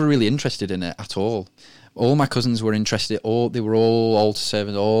was never really interested in it at all. All my cousins were interested. They were all altar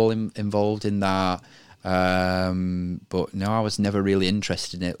servants, all involved in that. But no, I was never really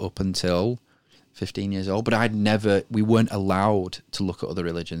interested in it up until 15 years old. But we weren't allowed to look at other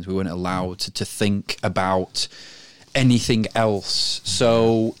religions. We weren't allowed to think about anything else.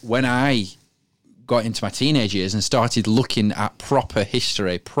 So when I got into my teenage years and started looking at proper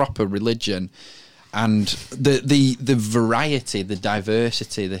history, proper religion, and the variety, the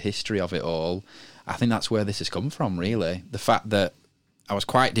diversity, the history of it all, I think that's where this has come from, really. The fact that I was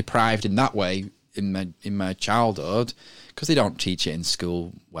quite deprived in that way in my childhood, because they don't teach it in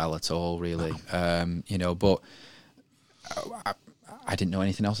school well at all, really. But I didn't know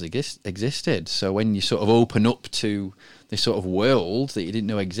anything else existed. So when you sort of open up to this sort of world that you didn't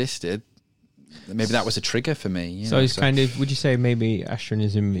know existed, maybe that was a trigger for me. It's kind of, would you say maybe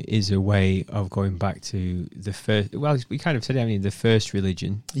Astronism is a way of going back to the first, well, we kind of said, the first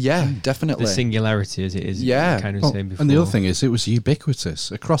religion. Yeah, definitely. The singularity as it is. Yeah. Kind of saying before. And the other thing is, it was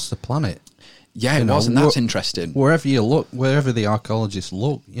ubiquitous across the planet. Yeah, it was, and that's interesting. Wherever you look, wherever the archaeologists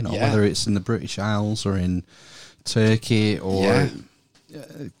look, whether it's in the British Isles or in Turkey or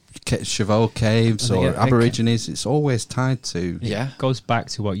Cheval Caves or Aborigines, it's always tied to... Yeah. It goes back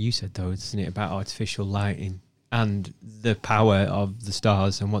to what you said, though, doesn't it, about artificial lighting and the power of the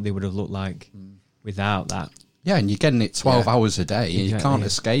stars and what they would have looked like without that. Yeah, and you're getting it 12 hours a day, and you can't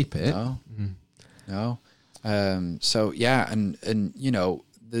escape it. No. There's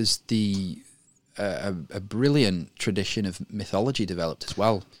a brilliant tradition of mythology developed as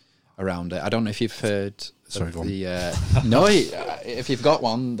well around it. I don't know if you've heard... Sorry, go on. If you've got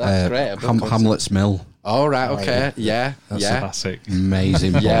one, that's great. Hamlet's Mill. Oh, right, okay. Yeah, that's a classic.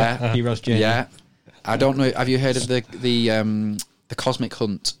 Amazing book. Hero's Journey. Yeah. I don't know, have you heard of the Cosmic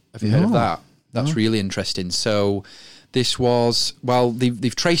Hunt? Have you heard of that? That's really interesting. So this was,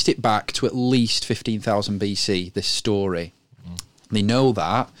 they've traced it back to at least 15,000 BC, this story. They know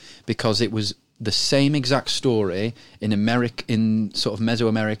that because it was the same exact story in America, in sort of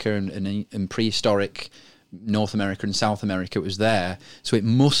Mesoamerica and prehistoric North America and South America. It was there. So it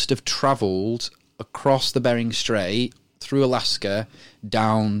must have travelled across the Bering Strait, through Alaska,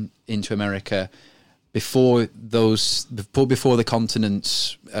 down into America before the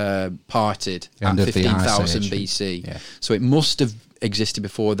continents parted at 15,000 BC. Yeah. So it must have existed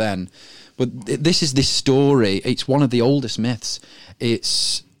before then. But this story, it's one of the oldest myths.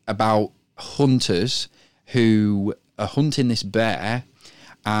 It's about hunters who are hunting this bear,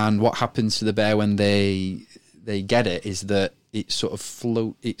 and what happens to the bear when they get it is that it sort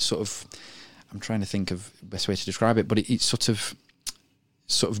of I'm trying to think of the best way to describe it, but it sort of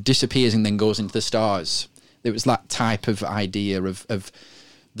disappears and then goes into the stars. It was that type of idea of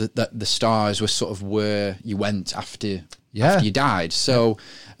that the stars were sort of where you went after you died. So,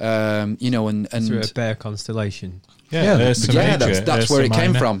 you know, and through a bear constellation. That's where it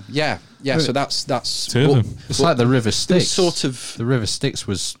came from. Yeah. So that's two of them. It's like the River Styx. Sort of the River Styx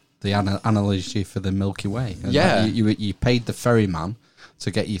was the analogy for the Milky Way. And yeah, you paid the ferryman to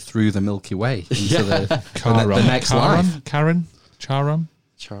get you through the Milky Way into the next life. Charon,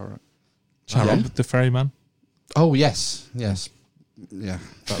 the ferryman. Oh yes, yeah,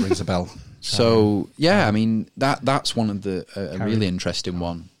 that rings a bell. So yeah, I mean that's one of the a really interesting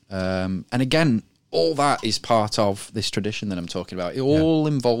one. And again, all that is part of this tradition that I'm talking about. It's all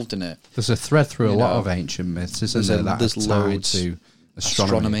involved in it. There's a thread through a lot of ancient myths, isn't there? That there's tied loads to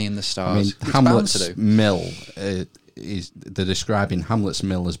astronomy and the stars. I mean, Hamlet's mill they're describing Hamlet's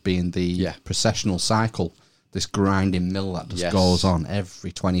mill as being the processional cycle. This grinding mill that just goes on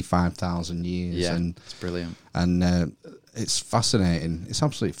every 25,000 years. Yeah, and it's brilliant. And it's fascinating. It's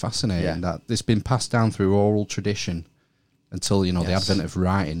absolutely fascinating that it's been passed down through oral tradition until, you know, the advent of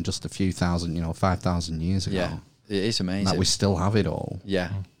writing just a few thousand, 5,000 years ago. Yeah, it is amazing. That we still have it all.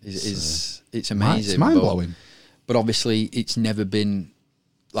 Yeah, it's amazing. It's mind-blowing. But obviously it's never been,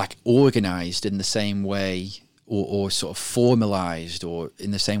 like, organised in the same way or sort of formalised or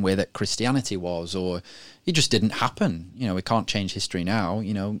in the same way that Christianity was, or it just didn't happen. You know, we can't change history now.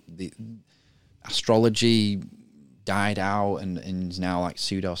 You know, the astrology died out and is now like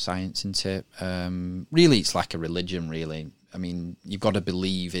pseudoscience, isn't it? Really, it's like a religion, really. I mean, you've got to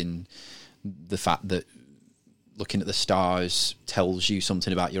believe in the fact that looking at the stars tells you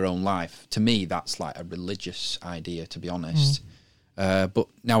something about your own life. To me, that's like a religious idea, to be honest. But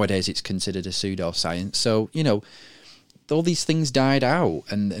nowadays it's considered a pseudoscience. So, you know, all these things died out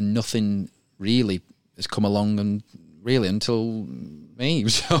and nothing really has come along and really until me.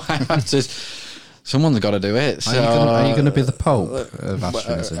 So I had to... Someone's got to do it. So, are you going to be the Pope of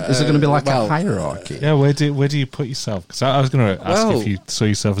Astronism? Is it going to be like a hierarchy? Yeah, where do you put yourself? Because I was going to ask if you saw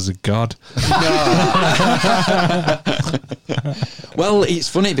yourself as a god. No. Well, it's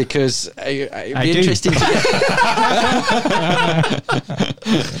funny because it'd be interesting to get...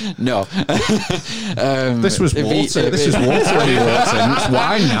 No. This was water. This is water when you walked in. It's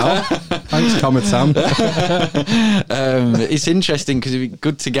wine now. Thanks, Cometan. It's interesting because it'd be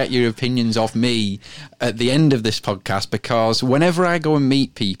good to get your opinions off me at the end of this podcast, because whenever I go and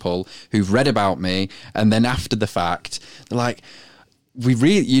meet people who've read about me and then after the fact, they're like,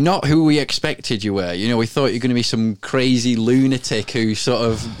 you're not who we expected you were. You know, we thought you're going to be some crazy lunatic who sort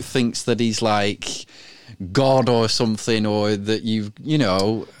of thinks that he's like God or something, or that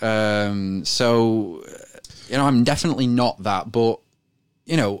so, you know, I'm definitely not that, but,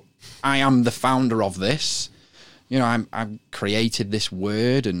 you know, I am the founder of this. You know, I've created this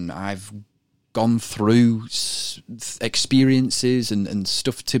word and I've gone through experiences and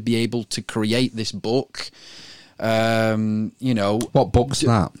stuff to be able to create this book. You know, what book's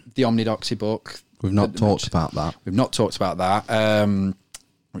that? The Omnidoxy book. We've not talked about that. We've not talked about that,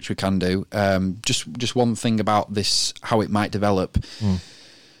 which we can do. Just one thing about this, how it might develop.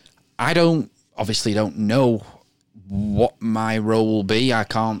 I obviously don't know what my role will be. I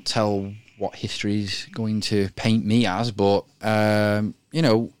can't tell what history is going to paint me as, but you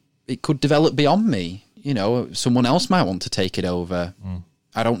know, it could develop beyond me. You know, someone else might want to take it over.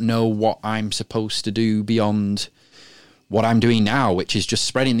 I don't know what I'm supposed to do beyond what I'm doing now, which is just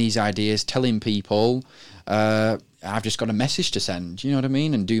spreading these ideas, telling people. I've just got a message to send, you know what I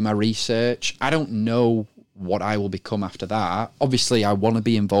mean? And do my research. I don't know what I will become after that. Obviously, I want to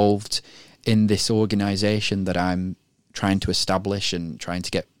be involved in this organisation that I'm trying to establish and trying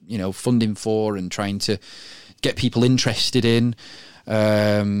to get, you know, funding for and trying to get people interested in,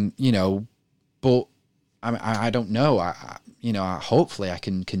 you know, but I don't know. You know, hopefully I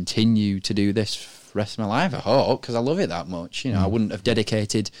can continue to do this for the rest of my life, I hope, because I love it that much. You know, I wouldn't have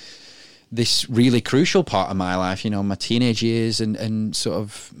dedicated this really crucial part of my life, you know, my teenage years and sort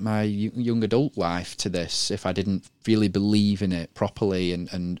of my young adult life to this if I didn't really believe in it properly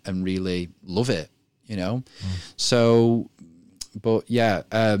and really love it, you know. So, but yeah,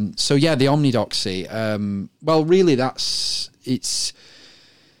 so yeah, the Omnidoxy, well, really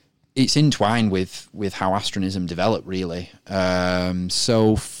it's entwined with how Astronism developed, really.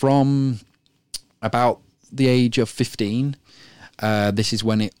 So from about the age of 15, this is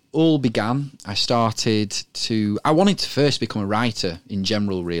when it all began, I wanted to first become a writer in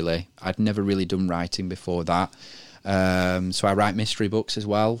general, really. I'd never really done writing before that. So I write mystery books as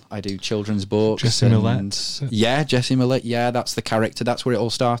well. I do children's books. Jesse Millett. Yeah, Jesse Millett. Yeah, that's the character. That's where it all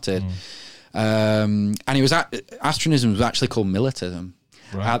started. And it was Astronism was actually called Militism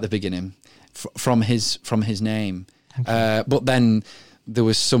at the beginning from his name. Okay. But then there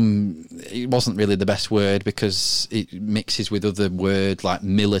was it wasn't really the best word because it mixes with other words like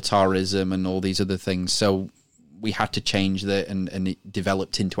militarism and all these other things. So we had to change that, and it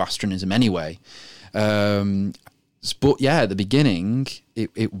developed into Astronism anyway. But yeah, at the beginning,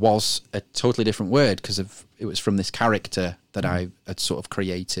 it was a totally different word because it was from this character that I had sort of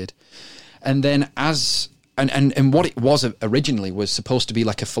created. And then and what it was originally was supposed to be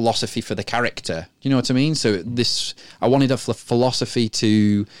like a philosophy for the character. You know what I mean? So I wanted a philosophy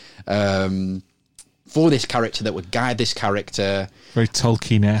for this character that would guide this character. Very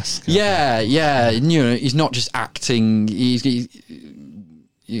Tolkien-esque. Yeah. You know, he's not just acting. He's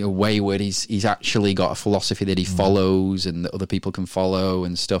wayward. He's actually got a philosophy that he follows and that other people can follow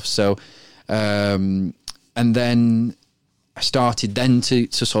and stuff. So, and then I started then to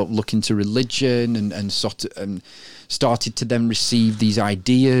sort of look into religion and started to then receive these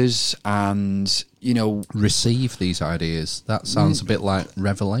ideas and, you know... Receive these ideas? That sounds a bit like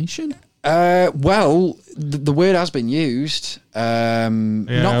revelation? Well, the word has been used,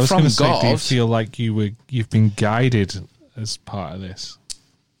 not from God. Do you feel like you've been guided as part of this?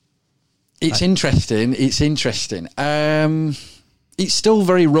 It's interesting. It's still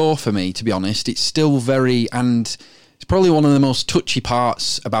very raw for me, to be honest. It's still and it's probably one of the most touchy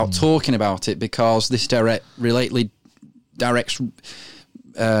parts about talking about it because this directs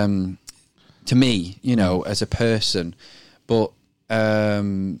to me, you know, as a person. But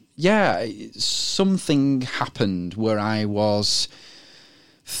something happened where I was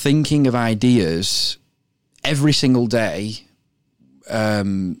thinking of ideas every single day.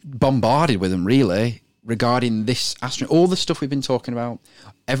 Bombarded with them, really, regarding this all the stuff we've been talking about,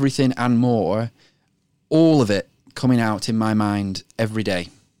 everything and more, all of it coming out in my mind every day.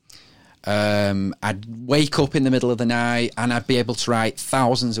 I'd wake up in the middle of the night and I'd be able to write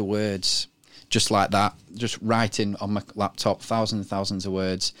thousands of words just like that, just writing on my laptop, thousands and thousands of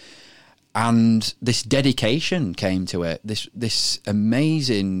words. And this dedication came to it, this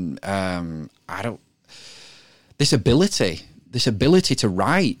amazing, this ability to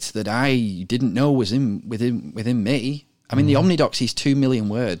write that I didn't know was within me. I mean, the Omnidoxy is 2 million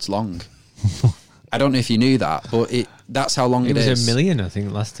words long. I don't know if you knew that, but that's how long it is. It was 1 million, I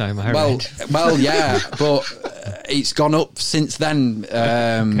think, last time I read. Well, yeah, but it's gone up since then.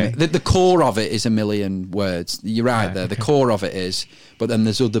 Okay. The core of it is 1 million words. You're right there. Okay. The core of it is, but then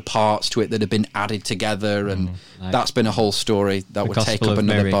there's other parts to it that have been added together, and that's been a whole story that would take up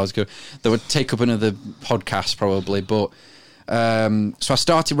another podcast probably, but. So I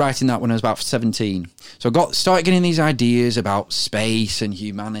started writing that when I was about 17. So I started getting these ideas about space and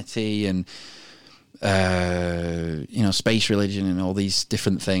humanity and space religion and all these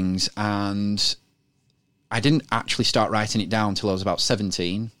different things. And I didn't actually start writing it down until I was about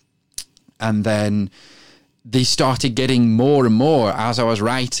 17. And then they started getting more and more as I was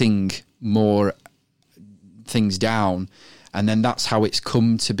writing more things down. And then that's how it's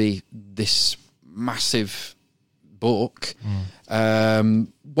come to be this massive book.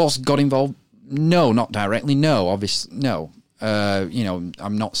 Was God involved? No, not directly. No, obviously, no.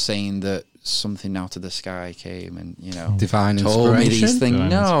 I'm not saying that something out of the sky came and divine told inspiration. Me these things.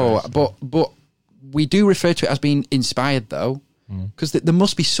 No, but we do refer to it as being inspired, though, because there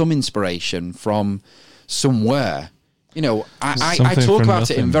must be some inspiration from somewhere. I talk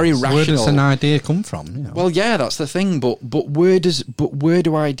about it in very rational. Where does an idea come from? Well, yeah, that's the thing. But where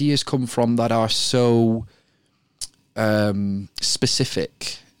do ideas come from that are so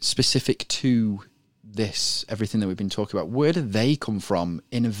specific to this, everything that we've been talking about? Where do they come from?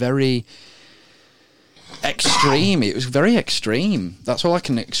 In a very extreme. It was very extreme. That's all I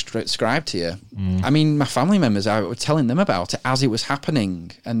can describe to you. I mean, my family members, I was telling them about it as it was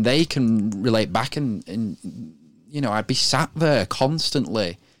happening, and they can relate back, and I'd be sat there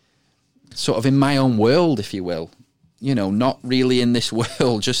constantly, sort of in my own world, if you will. Not really in this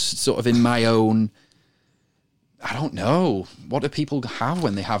world, just sort of in my own. I don't know. What do people have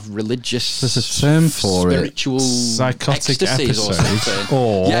when they have religious? There's a term for spiritual psychotic episode,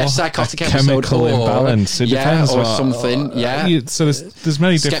 or psychotic chemical imbalance. It depends, or something. So there's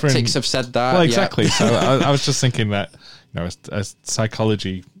many different. Skeptics have said that. Well, exactly. So I was just thinking that a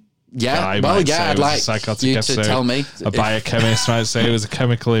psychology. Yeah. Well, yeah. I'd like psychotic you episode. to tell me. A biochemist might say it was a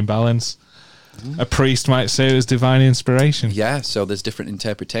chemical imbalance. A priest might say it was divine inspiration. Yeah, so there's different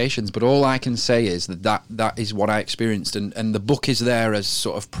interpretations, but all I can say is that is what I experienced, and the book is there as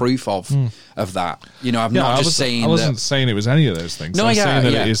sort of proof of that. You know, I'm not just saying. I wasn't saying it was any of those things. No, I was saying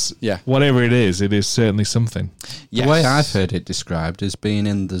that yeah, it is whatever it is certainly something. Yes. The way I've heard it described is being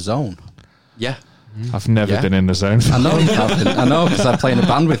in the zone. Yeah. I've never been in the zone. I know you haven't. I know because I play in a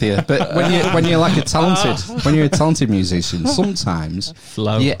band with you. But when you're like a talented musician, sometimes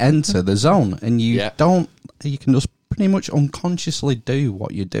you enter the zone and you can just pretty much unconsciously do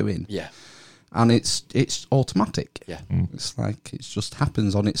what you're doing. Yeah. And it's automatic. Yeah. It's like it just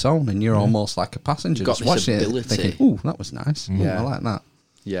happens on its own, and you're almost like a passenger just watching it, thinking, "Ooh, that was nice. Yeah, I like that."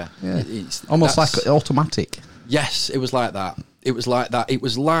 Yeah. It's almost like automatic. Yes, it was like that. It was like that. It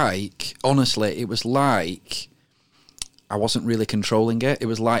was like, honestly, it was like I wasn't really controlling it. It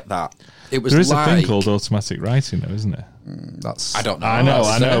was like that. It was. There is like, a thing called automatic writing, though, isn't there? That's. I don't know. I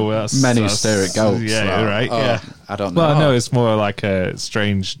know. Many stare at goats. Yeah, so. right. Yeah. I don't know. Well, no, it's more like a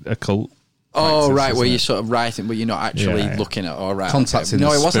strange occult. Oh, practice, right, where it? you're sort of writing, but you're not actually looking at. All right, contacting okay.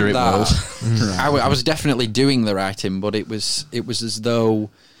 No, the it wasn't spirit that. world. I was definitely doing the writing, but it was as though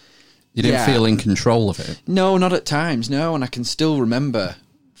you didn't feel in control of it. No, not at times. No, and I can still remember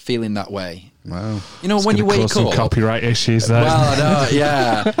feeling that way. Wow. You know, It's when you gonna wake cause some up. copyright issues there. Well, I know.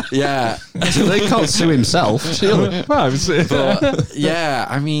 Yeah. They can't sue himself, surely. But yeah,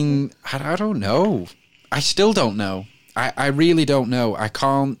 I mean, I don't know. I still don't know. I really don't know. I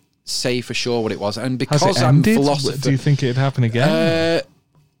can't say for sure what it was, and because Has it I'm ended? philosopher, Do you think it'd happen again?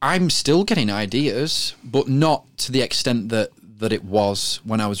 I'm still getting ideas, but not to the extent that it was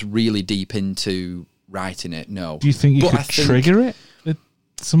when I was really deep into writing it. No. Do you think you could trigger it with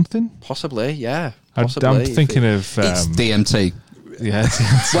something? Possibly, yeah. I'm thinking of It's DMT. yeah.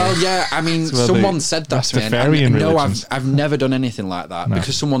 Well, yeah. I mean, well, someone said that to me. Rastafarian No, religions. I've never done anything like that No.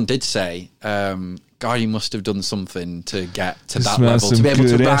 because someone did say, "God, you must have done something to get to that Smell level some to be able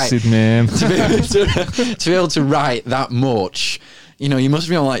good to write." acid, man. To be able to write that much, you know, you must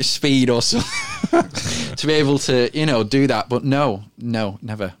be on like speed or something to be able to, you know, do that. But no,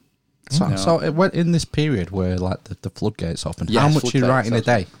 never. So it went in this period where like the floodgates opened. Yeah, How much you write in a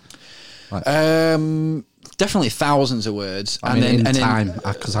day? Like, Definitely thousands of words. I mean, in time,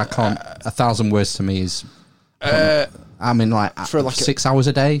 because I can't. 1,000 words to me is. I mean, like for like 6 hours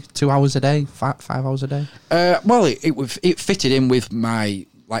a day, 2 hours a day, 5 hours a day. Well, it fitted in with my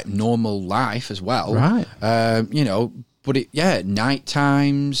like normal life as well, right? You know, but night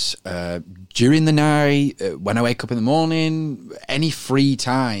times, during the night, when I wake up in the morning, any free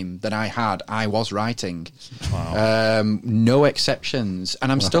time that I had, I was writing. Wow. No exceptions,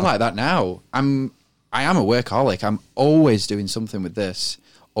 and I'm still like that now. I am a workaholic. I'm always doing something with this,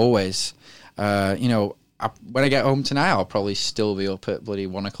 always. You know. When I get home tonight, I'll probably still be up at bloody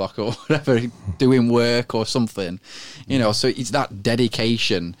 1 o'clock or whatever, doing work or something, you know. So it's that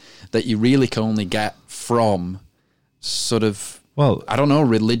dedication that you really can only get from sort of, well, I don't know,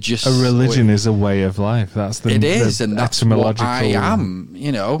 religious. A religion is a way of life. That's the it is, and that's what I am,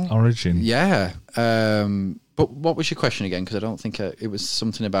 you know. Origin. Yeah. But what was your question again? Because I don't think it was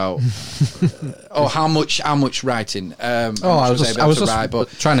something about. How much writing? I was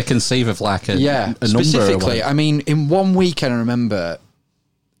just trying to conceive of like a number. Specifically, I mean, in 1 weekend, I remember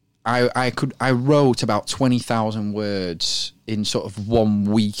I wrote about 20,000 words in sort of 1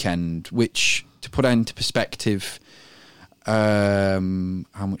 weekend, which, to put into perspective, how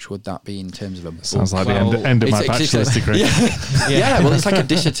much would that be in terms of a book? Sounds like the end of my bachelor's degree. Yeah, well, it's like a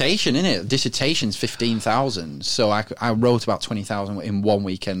dissertation, isn't it? Dissertation's 15,000, so I wrote about 20,000 in 1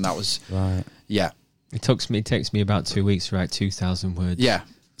 weekend. That was right. Yeah. It takes me about 2 weeks to write 2,000 words. Yeah,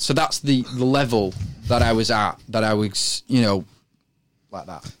 so that's the level that I was at. That I was, you know, like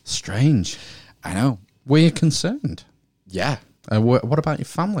that. Strange. I know. Were you concerned? Yeah. What about your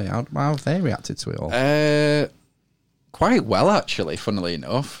family? How have they reacted to it all? Quite well, actually, funnily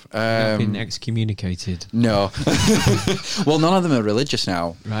enough. Been excommunicated. No. Well, none of them are religious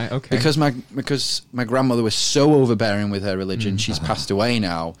now. Right, okay. Because my grandmother was so overbearing with her religion, she's passed away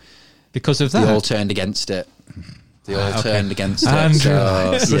now. Because of that? They all turned against it. Turned against and it.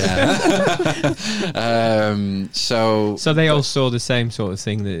 So, yeah. So they all saw the same sort of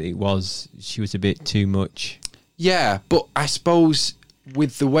thing, that she was a bit too much. Yeah, but I suppose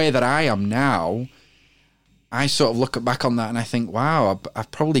with the way that I am now, I sort of look back on that and I think, wow,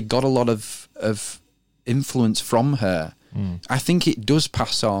 I've probably got a lot of influence from her. I think it does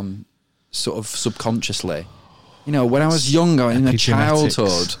pass on sort of subconsciously. You know, when I was younger, in my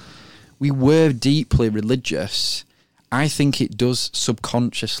childhood, we were deeply religious. I think it does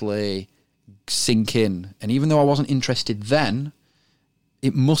subconsciously sink in. And even though I wasn't interested then,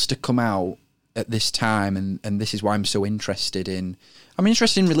 it must have come out at this time, and this is why I'm so interested in. I'm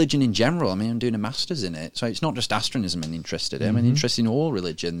interested in religion in general. I mean, I'm doing a master's in it, so it's not just Astronism I'm interested in. I'm interested in all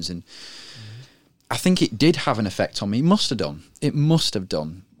religions, and I think it did have an effect on me. It must have done. It must have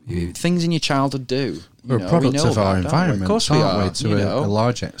done. Things in your childhood do. We're a product of our environment, of course we are, to a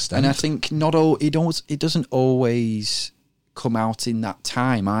large extent. And I think it doesn't always come out in that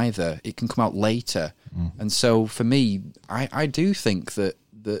time either. It can come out later. And so for me, I do think that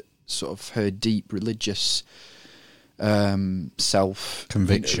sort of her deep religious self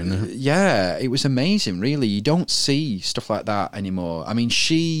conviction. It was amazing, really. You don't see stuff like that anymore. I mean,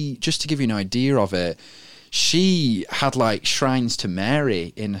 just to give you an idea of it, she had like shrines to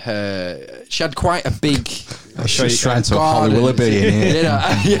Mary in her. She had quite a big shrine to Holly Willoughby in here. You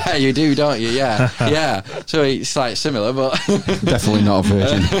know, yeah, you do, don't you? Yeah, yeah. So it's like similar, but definitely not a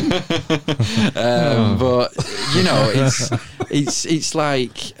virgin. But you know, it's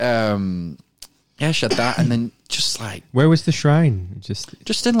like she had that, and then just like where was the shrine?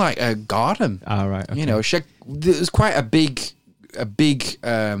 Just in like a garden. Oh, right. Okay. You know, there was quite a big.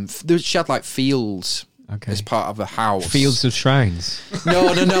 She had like fields. Okay. As part of the house. Fields of shrines.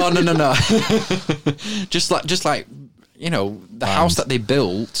 No. just like you know, the house that they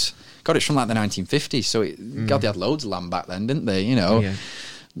built. God, it's from like the 1950s. So God, they had loads of land back then, didn't they? You know,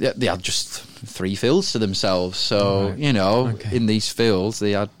 they had just 3 fields to themselves. So you know, in these fields,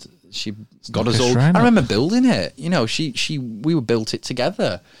 they had. She got us all. I remember building it. You know, we built it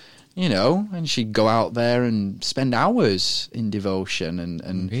together. You know, and she'd go out there and spend hours in devotion,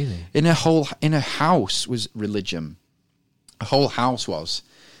 and really? in a house was religion. A whole house was.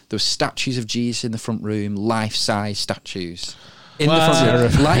 There were statues of Jesus in the front room, life-size statues in the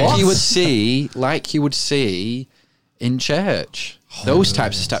front room, like you would see in church. Those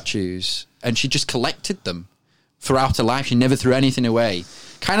types of statues, and she just collected them throughout her life. She never threw anything away.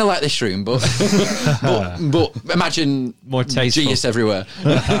 Kind of like this room, but imagine more tasteful. Jesus everywhere.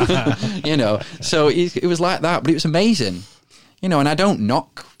 You know, so it was like that, but it was amazing. You know, and I don't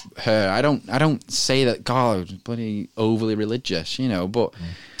knock her. I don't say that God, bloody overly religious. You know, but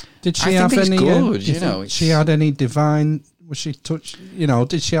did she have any? Good, you know, she had any divine? Was she touched? You know,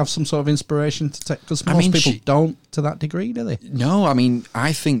 did she have some sort of inspiration to take? Because most people don't to that degree, do they? No, I mean,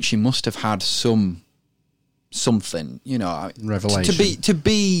 I think she must have had something, you know, revelation to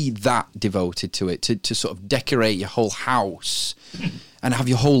be that devoted to it, to sort of decorate your whole house and have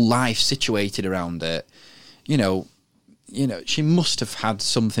your whole life situated around it. You know, she must have had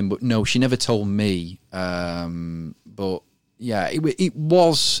something, but no, she never told me. But yeah, it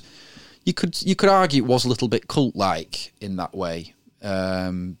was. You could argue it was a little bit cult-like in that way,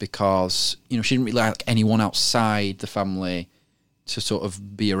 because you know she didn't really like anyone outside the family to sort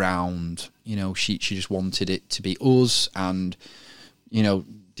of be around. You know, she just wanted it to be us, and you know,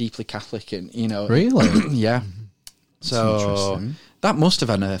 deeply Catholic, and you know, really, yeah. So that must have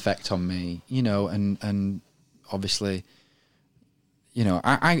had an effect on me, you know, and obviously, you know,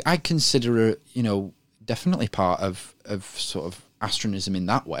 I consider her, you know, definitely part of sort of Astronism in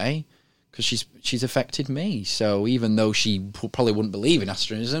that way, because she's affected me. So even though she probably wouldn't believe in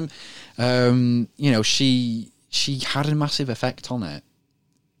Astronism, you know, she had a massive effect on it.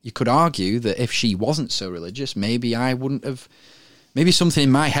 You could argue that if she wasn't so religious, maybe I wouldn't have. Maybe something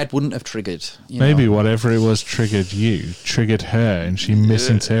in my head wouldn't have triggered. Maybe whatever it was triggered her, and she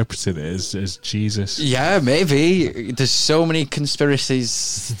misinterpreted it as Jesus. Yeah, maybe. There's so many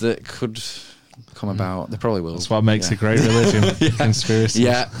conspiracies that could come about. They probably will. That's what makes a great religion. Conspiracies.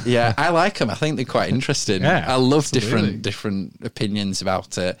 Yeah. I like them. I think they're quite interesting. Yeah, I love different opinions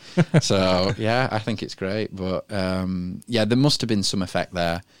about it. So yeah, I think it's great. But yeah, there must have been some effect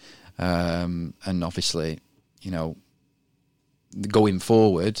there, and obviously, you know, going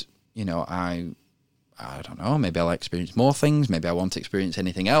forward, you know, I don't know, maybe I'll experience more things, maybe I won't experience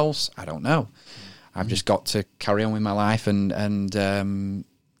anything else, I don't know. I've just got to carry on with my life and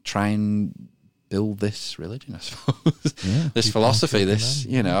try and build this religion, I suppose. Yeah, this philosophy, this,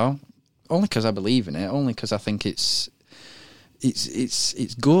 you know, only because I believe in it, only because I think it's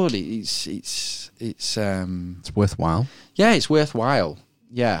good, it's worthwhile. Yeah, it's worthwhile.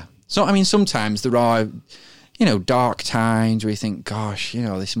 Yeah. So I mean, sometimes there are, you know, dark times where you think, gosh, you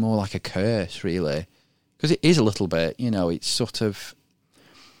know, this is more like a curse, really. Because it is a little bit, you know, it's sort of...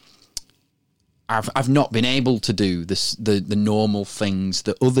 I've not been able to do this, the normal things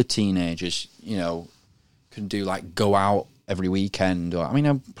that other teenagers, you know, can do, like go out every weekend. Or I mean,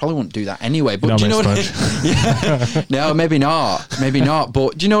 I probably wouldn't do that anyway. But do you know what I mean? Yeah. No, maybe not.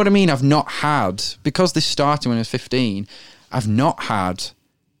 But do you know what I mean? I've not had, because this started when I was 15, I've not had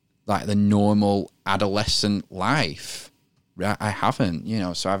like the normal adolescent life, I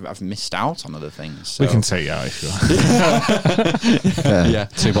haven't, so I've missed out on other things. So. We can take you out if you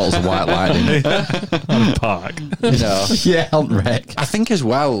want. 2 bottles of White Lightning. On a park. Yeah, on rec. I think as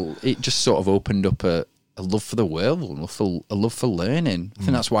well, it just sort of opened up a love for the world, a love for learning. I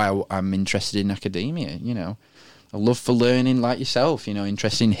think that's why I'm interested in academia, a love for learning like yourself,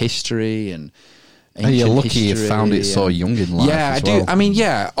 interested in history and you're lucky you found it so young in life. Yeah, I do. Well. I mean,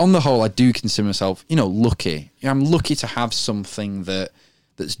 on the whole, I do consider myself, lucky. I'm lucky to have something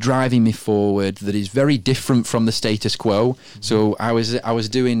that's driving me forward, that is very different from the status quo. Mm-hmm. So I was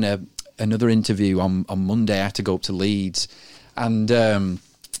doing another interview on Monday. I had to go up to Leeds, and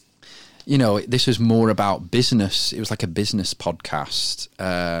this was more about business. It was like a business podcast,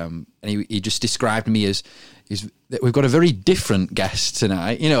 and he just described me as we've got a very different guest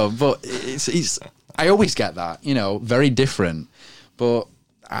tonight, but it's I always get that, very different, but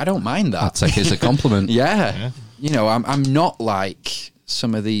I don't mind that. I'll take it as a compliment. Yeah. I'm not like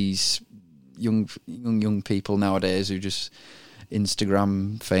some of these young people nowadays who just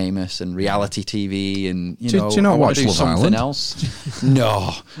Instagram famous and reality TV and do you not watch Love something Island? else?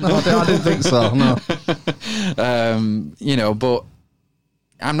 No, I didn't think so. No, but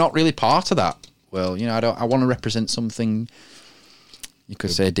I'm not really part of that. Well, I want to represent something. You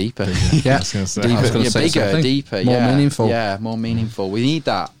could say deeper. Yeah, I was going to say. Bigger, deeper, more meaningful. Yeah, more meaningful. We need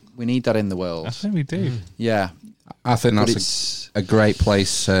that. We need that in the world. I think we do. Yeah. I think that's a great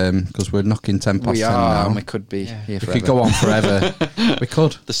place because we're knocking 10 past 10 now. And we could be here forever. We could go on forever. We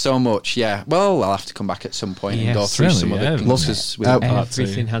could. There's so much, yeah. Well, I'll have to come back at some point and go through some other things.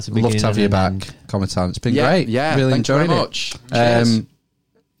 Everything has a beginning. Love to have you back, Cometan. It's been great. Yeah, really enjoyed very it. Much. Cheers.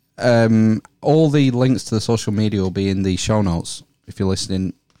 All the links to the social media will be in the show notes if you're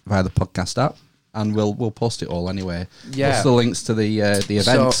listening via the podcast app, and we'll post it all anyway. Yeah. What's the links to the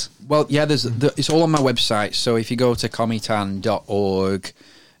event? So, it's all on my website. So if you go to cometan.org,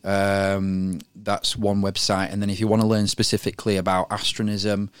 that's one website, and then if you want to learn specifically about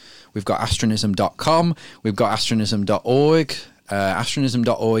Astronism, we've got astronism.com, we've got astronism.org.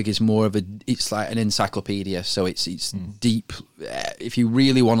 Astronism.org is it's like an encyclopedia, so it's deep. If you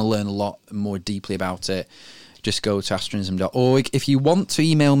really want to learn a lot more deeply about it, just go to astronism.org. If you want to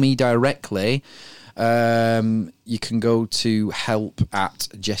email me directly, you can go to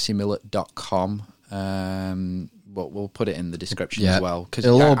help@jessiemillett.com. But we'll put it in the description as well, because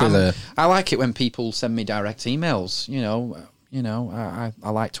it'll all be there. I like it when people send me direct emails. I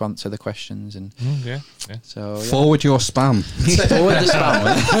like to answer the questions and So forward your spam. Forward the spam.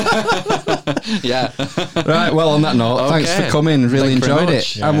 Yeah. Right. Well, on that note, thanks for coming. Really enjoyed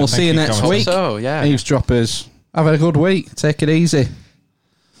it, and we'll see you next week. Eavesdroppers, have a good week. Take it easy.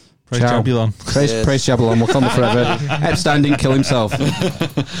 Praise Jabulon. Praise Jabulon. Wakanda forever. Epstein didn't kill himself.